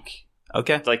the week.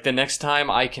 Okay. Like the next time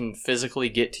I can physically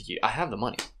get to you, I have the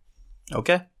money.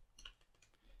 Okay.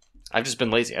 I've just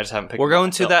been lazy. I just haven't picked. We're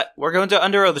going to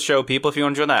Under Oath the show, people. If you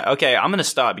want to join that, okay. I'm gonna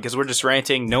stop because we're just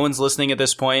ranting. No one's listening at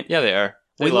this point. Yeah, they are.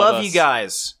 We love you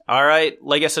guys. All right.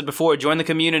 Like I said before, join the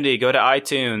community. Go to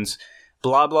iTunes.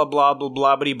 Blah blah blah blah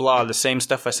blah blah blah. The same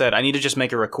stuff I said. I need to just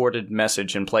make a recorded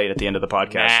message and play it at the end of the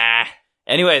podcast. Nah.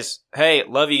 Anyways, hey,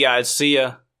 love you guys. See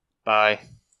ya. Bye.